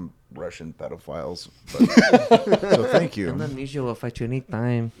 probably some Russian pedophiles. But, so thank you. Amnesia will fight you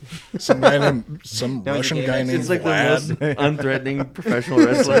anytime. Some guy named, some No, Russian you guy gave it. named It's like Vlad. the most unthreatening professional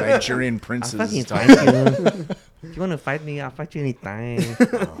wrestler. Nigerian I'll princes. fucking fight you. If you want to fight me, I'll fight you anytime.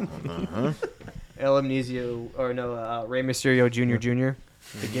 El Amnesio, or no, Rey Mysterio Jr.,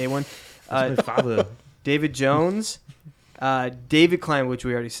 the gay one. That's my father. David Jones, David Klein, which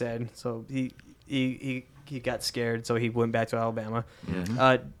we already said. So he got scared, so he went back to Alabama.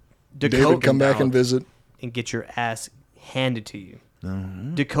 Dakota, David, come back and visit. and get your ass handed to you.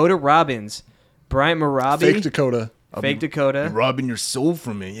 Dakota Robbins, Bryant Marabi, Fake Dakota. Fake Dakota. Robbing your soul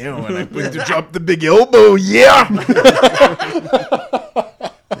from me, yeah. When I went to drop the big elbow, yeah.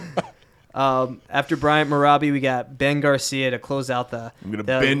 After Bryant Marabi, we got Ben Garcia to close out the. I'm gonna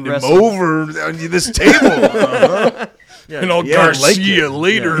the bend him wrestling- over on this table. And I'll Yeah, I like Garcia it.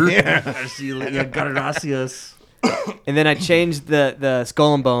 later. I see you later. Gracias. And then I changed the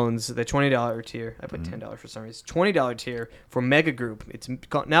Skull and Bones, the $20 tier. I put $10 for some reason. $20 tier for Mega Group. It's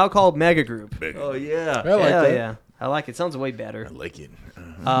now called Mega Group. Oh, yeah. I like Hell that. yeah. I like it. Sounds way better. I like it.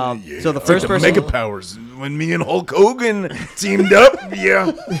 So the first person. Mega powers. When me and Hulk Hogan teamed up, yeah.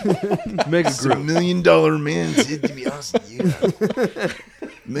 Mega It's $1 million man said to be awesome. Yeah.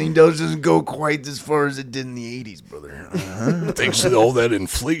 $1 million doesn't go quite as far as it did in the 80s, brother. Thanks to all that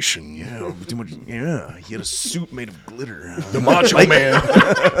inflation. Yeah, too much. Yeah, he had a suit made of glitter. The Macho Man.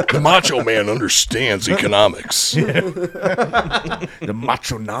 The Macho Man understands economics. The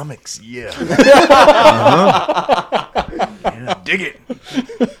machonomics, yeah. Yeah, dig it.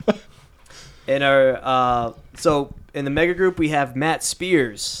 In our so in the Mega Group we have Matt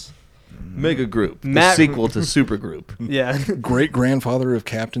Spears. Mega Group. Matt- The sequel to Super Group. Yeah. Great grandfather of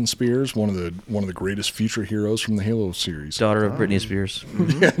Captain Spears, one of the greatest future heroes from the Halo series. Daughter of Britney Spears.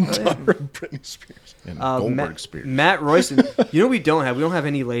 Yeah, daughter of Britney Spears. And Goldberg Matt, Spears. Matt Royston. You know what we don't have? We don't have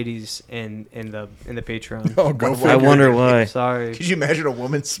any ladies in the Patreon. Oh, go I figure. wonder why. Sorry. Could you imagine a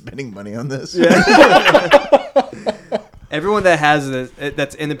woman spending money on this? Everyone that has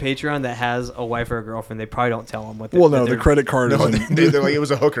that's in the Patreon that has a wife or a girlfriend, they probably don't tell them what. Well, no, the credit card No, is in, they're like, it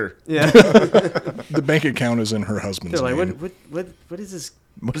was a hooker. Yeah. the bank account is in her husband's They're like, name. what is this?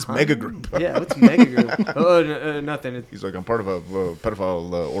 What is Huh? Mega Group? Yeah, what's Mega Group? Oh, nothing. It's, He's like, I'm part of a pedophile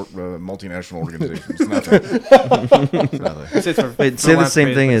multinational organization. It's nothing. It's nothing. it sits for, Wait, for say the one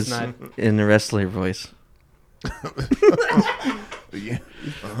same phrase, thing but as it's not. in the wrestler voice. Yeah.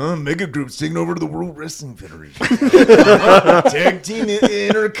 Mega Group's taking over to the World Wrestling Federation. Tag Team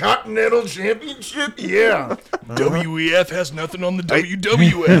Intercontinental Championship? Yeah. WEF has nothing on the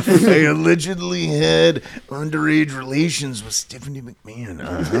WWF. I allegedly had underage relations with Stephanie McMahon.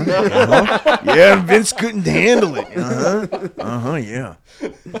 Yeah, Vince couldn't handle it. Yeah.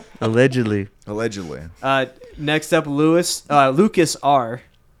 Allegedly. Allegedly. Next up, Lucas R.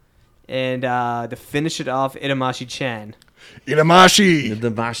 And to finish it off, Itamashi Chan. Itamashi. The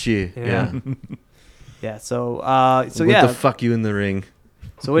Bashi. Yeah. Yeah. So Want yeah. to fuck you in the ring.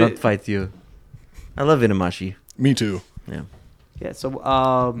 So Not fight you. I love Inamashi. Me too. Yeah. yeah.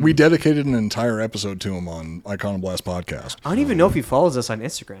 So We dedicated an entire episode to him on Iconoblast Podcast. I don't even know if he follows us on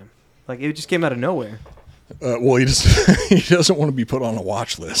Instagram. Like it just came out of nowhere. Well, he just he doesn't want to be put on a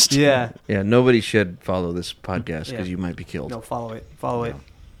watch list. Yeah. Yeah, nobody should follow this podcast because Yeah. you might be killed. No, follow it. Follow it.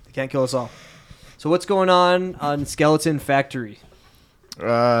 They can't kill us all. So what's going on Skeleton Factory?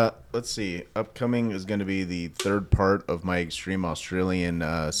 Let's see. Upcoming is going to be the third part of my Extreme Australian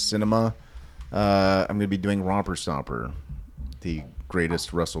cinema. I'm going to be doing Romper Stomper, the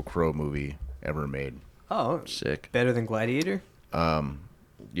greatest Russell Crowe movie ever made. Oh, Sick. better than Gladiator?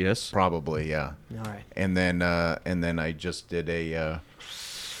 Yes. Probably, yeah. All right. And then I just did a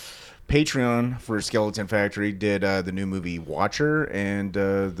Patreon for Skeleton Factory did the new movie Watcher and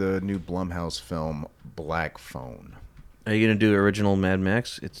the new Blumhouse film Black Phone. Are you gonna do original Mad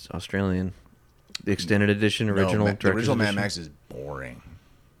Max? It's Australian. The extended edition, original. No, the director's original Mad edition? Max is boring.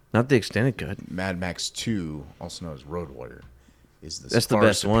 Not the extended cut. Mad Max 2, also known as Road Warrior, is That's the far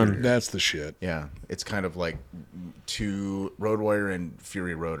best one. superior. That's the shit. Yeah, it's kind of like Road Warrior and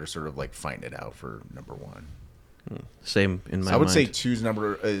Fury Road are sort of like fighting it out for number one. Same in my So I would mind. say 2's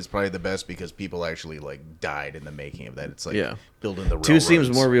number is probably the best because people actually like died in the making of that. It's like building the railroads. 2 seems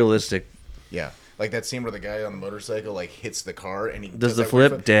more realistic. Yeah, like that scene where the guy on the motorcycle like hits the car and he Does the that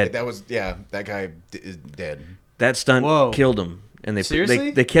flip? weird Dead. That was that guy is dead. That stunt Whoa. killed him, and they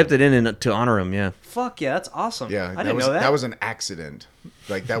Seriously? they kept it in to honor him. Yeah. Fuck yeah, that's awesome. Yeah, I didn't was know that. that was an accident.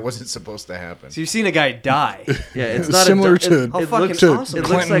 Like that wasn't supposed to happen. So you've seen a guy die. Yeah, it's It's not similar it, to- How it fucking looks, awesome. It looks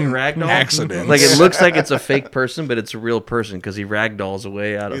like Clinton ragdoll. accidents. Like it looks like it's a fake person, but it's a real person because he ragdolls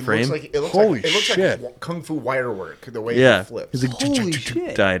away out of It frame. looks like Holy it looks shit. like kung fu wire work. The way Yeah. he flips. He's like, Holy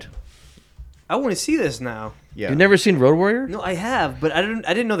shit. died. I want to see this now. Yeah. You've never seen Road Warrior? No, I have, but I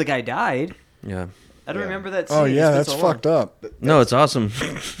didn't know the guy died. Yeah. I don't Yeah. remember that scene. Oh yeah, It's been that's so long. fucked up. No, it's awesome.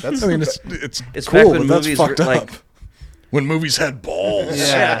 That's I mean, it's It's cool, back when but that's movies fucked were, up. like- When movies had balls.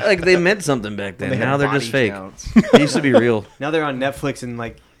 Yeah. like they meant something back then. they had Now they're just body fake. counts. They used to be real. Now they're on Netflix and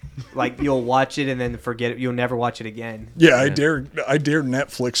like you'll watch it and then forget it. You'll never watch it again. Yeah, I dare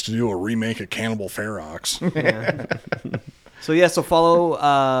Netflix to do a remake of Cannibal Ferox. So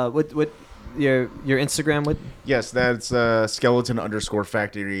follow what your Instagram with. Yes, that's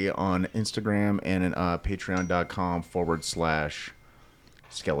skeleton_factory on Instagram and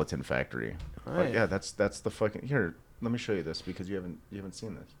patreon.com/skeleton factory. Alright. Yeah, that's the fucking here. Let me show you this because you haven't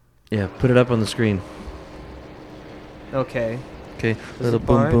seen this. Yeah, put it up on the screen. Okay. Okay, This little is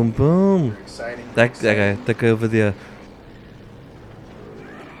boom, part. boom, boom. Exciting. That guy over there.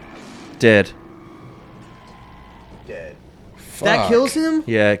 Dead. Dead. That Fuck. kills him.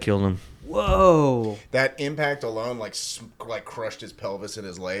 Yeah, it killed him. Whoa. That impact alone, like crushed his pelvis and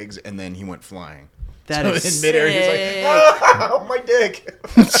his legs, and then he went flying. That So is in midair, he's sick. like, "Ah, my dick,"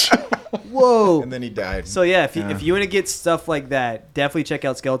 Whoa. and then he died. So yeah, if you want to get stuff like that, definitely check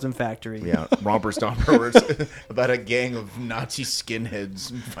out Skeleton Factory. Yeah, Romper Stomper, where it's about a gang of Nazi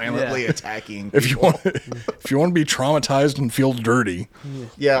skinheads violently attacking. If you people. want to be traumatized and feel dirty,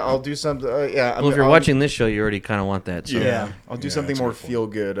 Yeah, I'll do something. Well, if you're watching this show, you already kind of want that. So. Yeah. I'll do Yeah, something that's a more good point. feel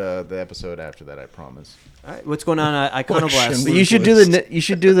good. The episode after that, I promise. All right, what's going on at Iconoblast? But you should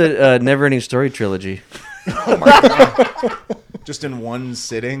do the Never Ending Story trilogy. Just in one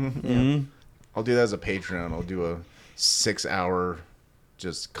sitting. Mm-hmm. I'll do that as a Patreon. I'll do a 6-hour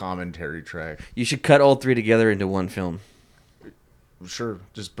just commentary track. You should cut all 3 together into one film. Sure,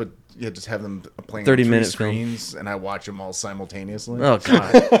 just have them playing 30 on 3 minute film. screens, and I watch them all simultaneously. Oh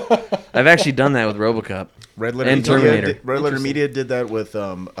god, I've actually done that with RoboCop. Red Letter And Media Terminator. Red Letter Media did that with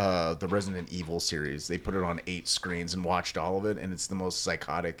the Resident Evil series. They put it on 8 screens and watched all of it, and it's the most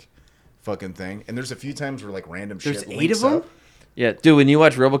psychotic fucking thing. And there's a few times where like random There's shit 8 links of them? up. Yeah, dude. When you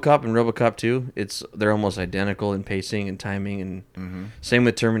watch RoboCop and RoboCop 2, they're almost identical in pacing and timing, and same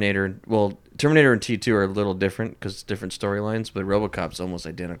with Terminator. Well, Terminator and T2 are a little different because it's different storylines, but RoboCop's almost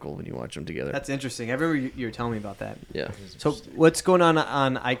identical when you watch them together. That's interesting. I remember you were telling me about that. Yeah. So what's going on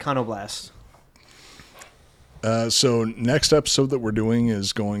Iconoblast? So next episode that we're doing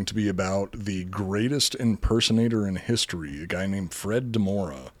is going to be about the greatest impersonator in history, a guy named Fred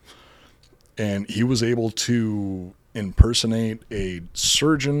DeMora. And he was able to impersonate a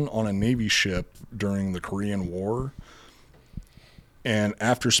surgeon on a Navy ship during the Korean War. And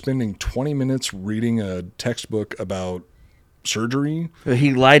after spending 20 minutes reading a textbook about surgery,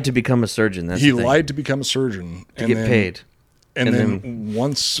 He lied to become a surgeon. That's he the thing. lied to become a surgeon. to get paid. And, And then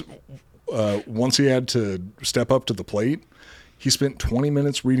once he had to step up to the plate, he spent 20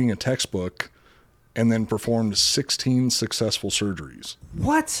 minutes reading a textbook and then performed 16 successful surgeries.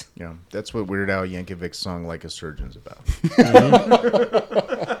 What? Yeah, that's what Weird Al Yankovic's song "Like a Surgeon's" about.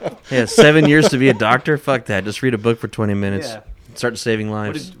 Yeah, 7 years to be a doctor. Fuck that. Just read a book for 20 minutes. Yeah. Start saving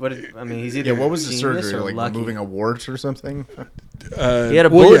What lives. I mean, he's either Yeah, what was the genius surgery? or Like lucky. removing a wart or something? He had a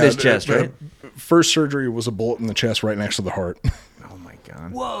bullet in his chest, the right? First surgery was a bullet in the chest right next to the heart. Oh my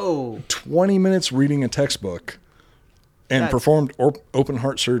god! Whoa. 20 minutes reading a textbook and That's- performed open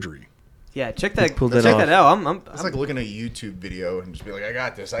heart surgery. Yeah, check that. pulled Check that that off. out. It's like looking at a YouTube video and just be like, "I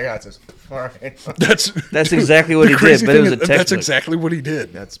got this. All right." That's exactly what the he did, crazy but it thing was a is textbook. that's exactly what he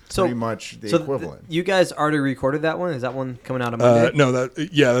did. That's So- pretty much the so equivalent. you guys already recorded that one? Is that one coming out on Monday? No,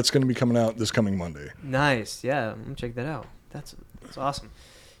 that's going to be coming out this coming Monday. Nice. Yeah, I'm gonna check that out. That's awesome.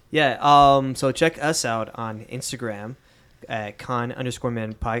 Yeah. So check us out on Instagram. at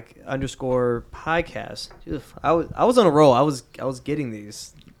con_man_podcast. I was on a roll. I was getting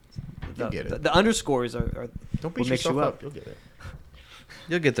these. You'll get it. The underscores are Don't what beat makes yourself you up. You'll get it.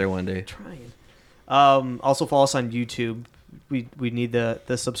 You'll get there one day. Trying. Also follow us on YouTube. We need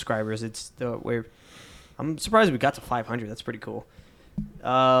the subscribers. I'm surprised we got to 500. That's pretty cool.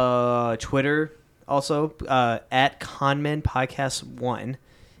 Twitter also at Conmen Podcast 1.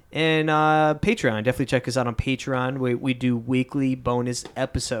 And Patreon. Definitely check us out on Patreon. We do weekly bonus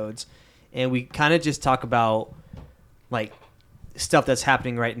episodes. And we kind of just talk about like stuff that's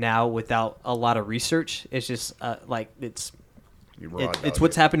happening right now without a lot of research. It's just it's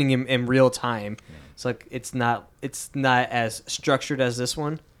what's happening in real time. Yeah. It's like it's not as structured as this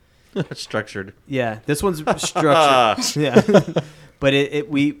one. Structured. Yeah, this one's structured. Yeah. But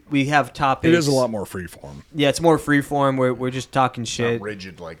we have topics. It is a lot more freeform. Yeah, it's more freeform. We're just talking shit. Not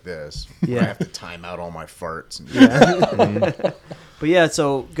rigid like this. Yeah. I have to time out all my farts. And yeah. But yeah,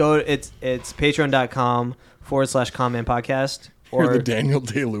 so it's patreon.com/comment podcast. You're the Daniel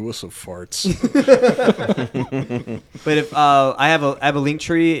Day-Lewis of farts. But if I have a link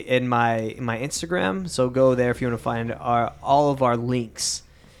tree in my Instagram, so go there if you want to find all of our links.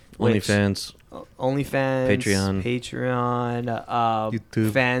 OnlyFans, Patreon,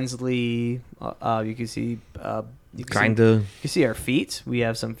 YouTube, Fansly. You can see you can see our feet. We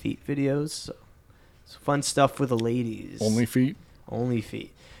have some feet videos. So it's fun stuff for the ladies. Only feet.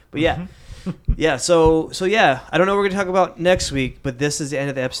 But yeah, yeah. So yeah. I don't know what we're gonna talk about next week, but this is the end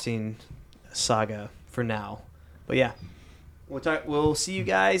of the Epstein saga for now. But yeah, we'll see you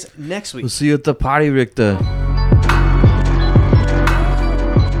guys next week. We'll see you at the party, Richter.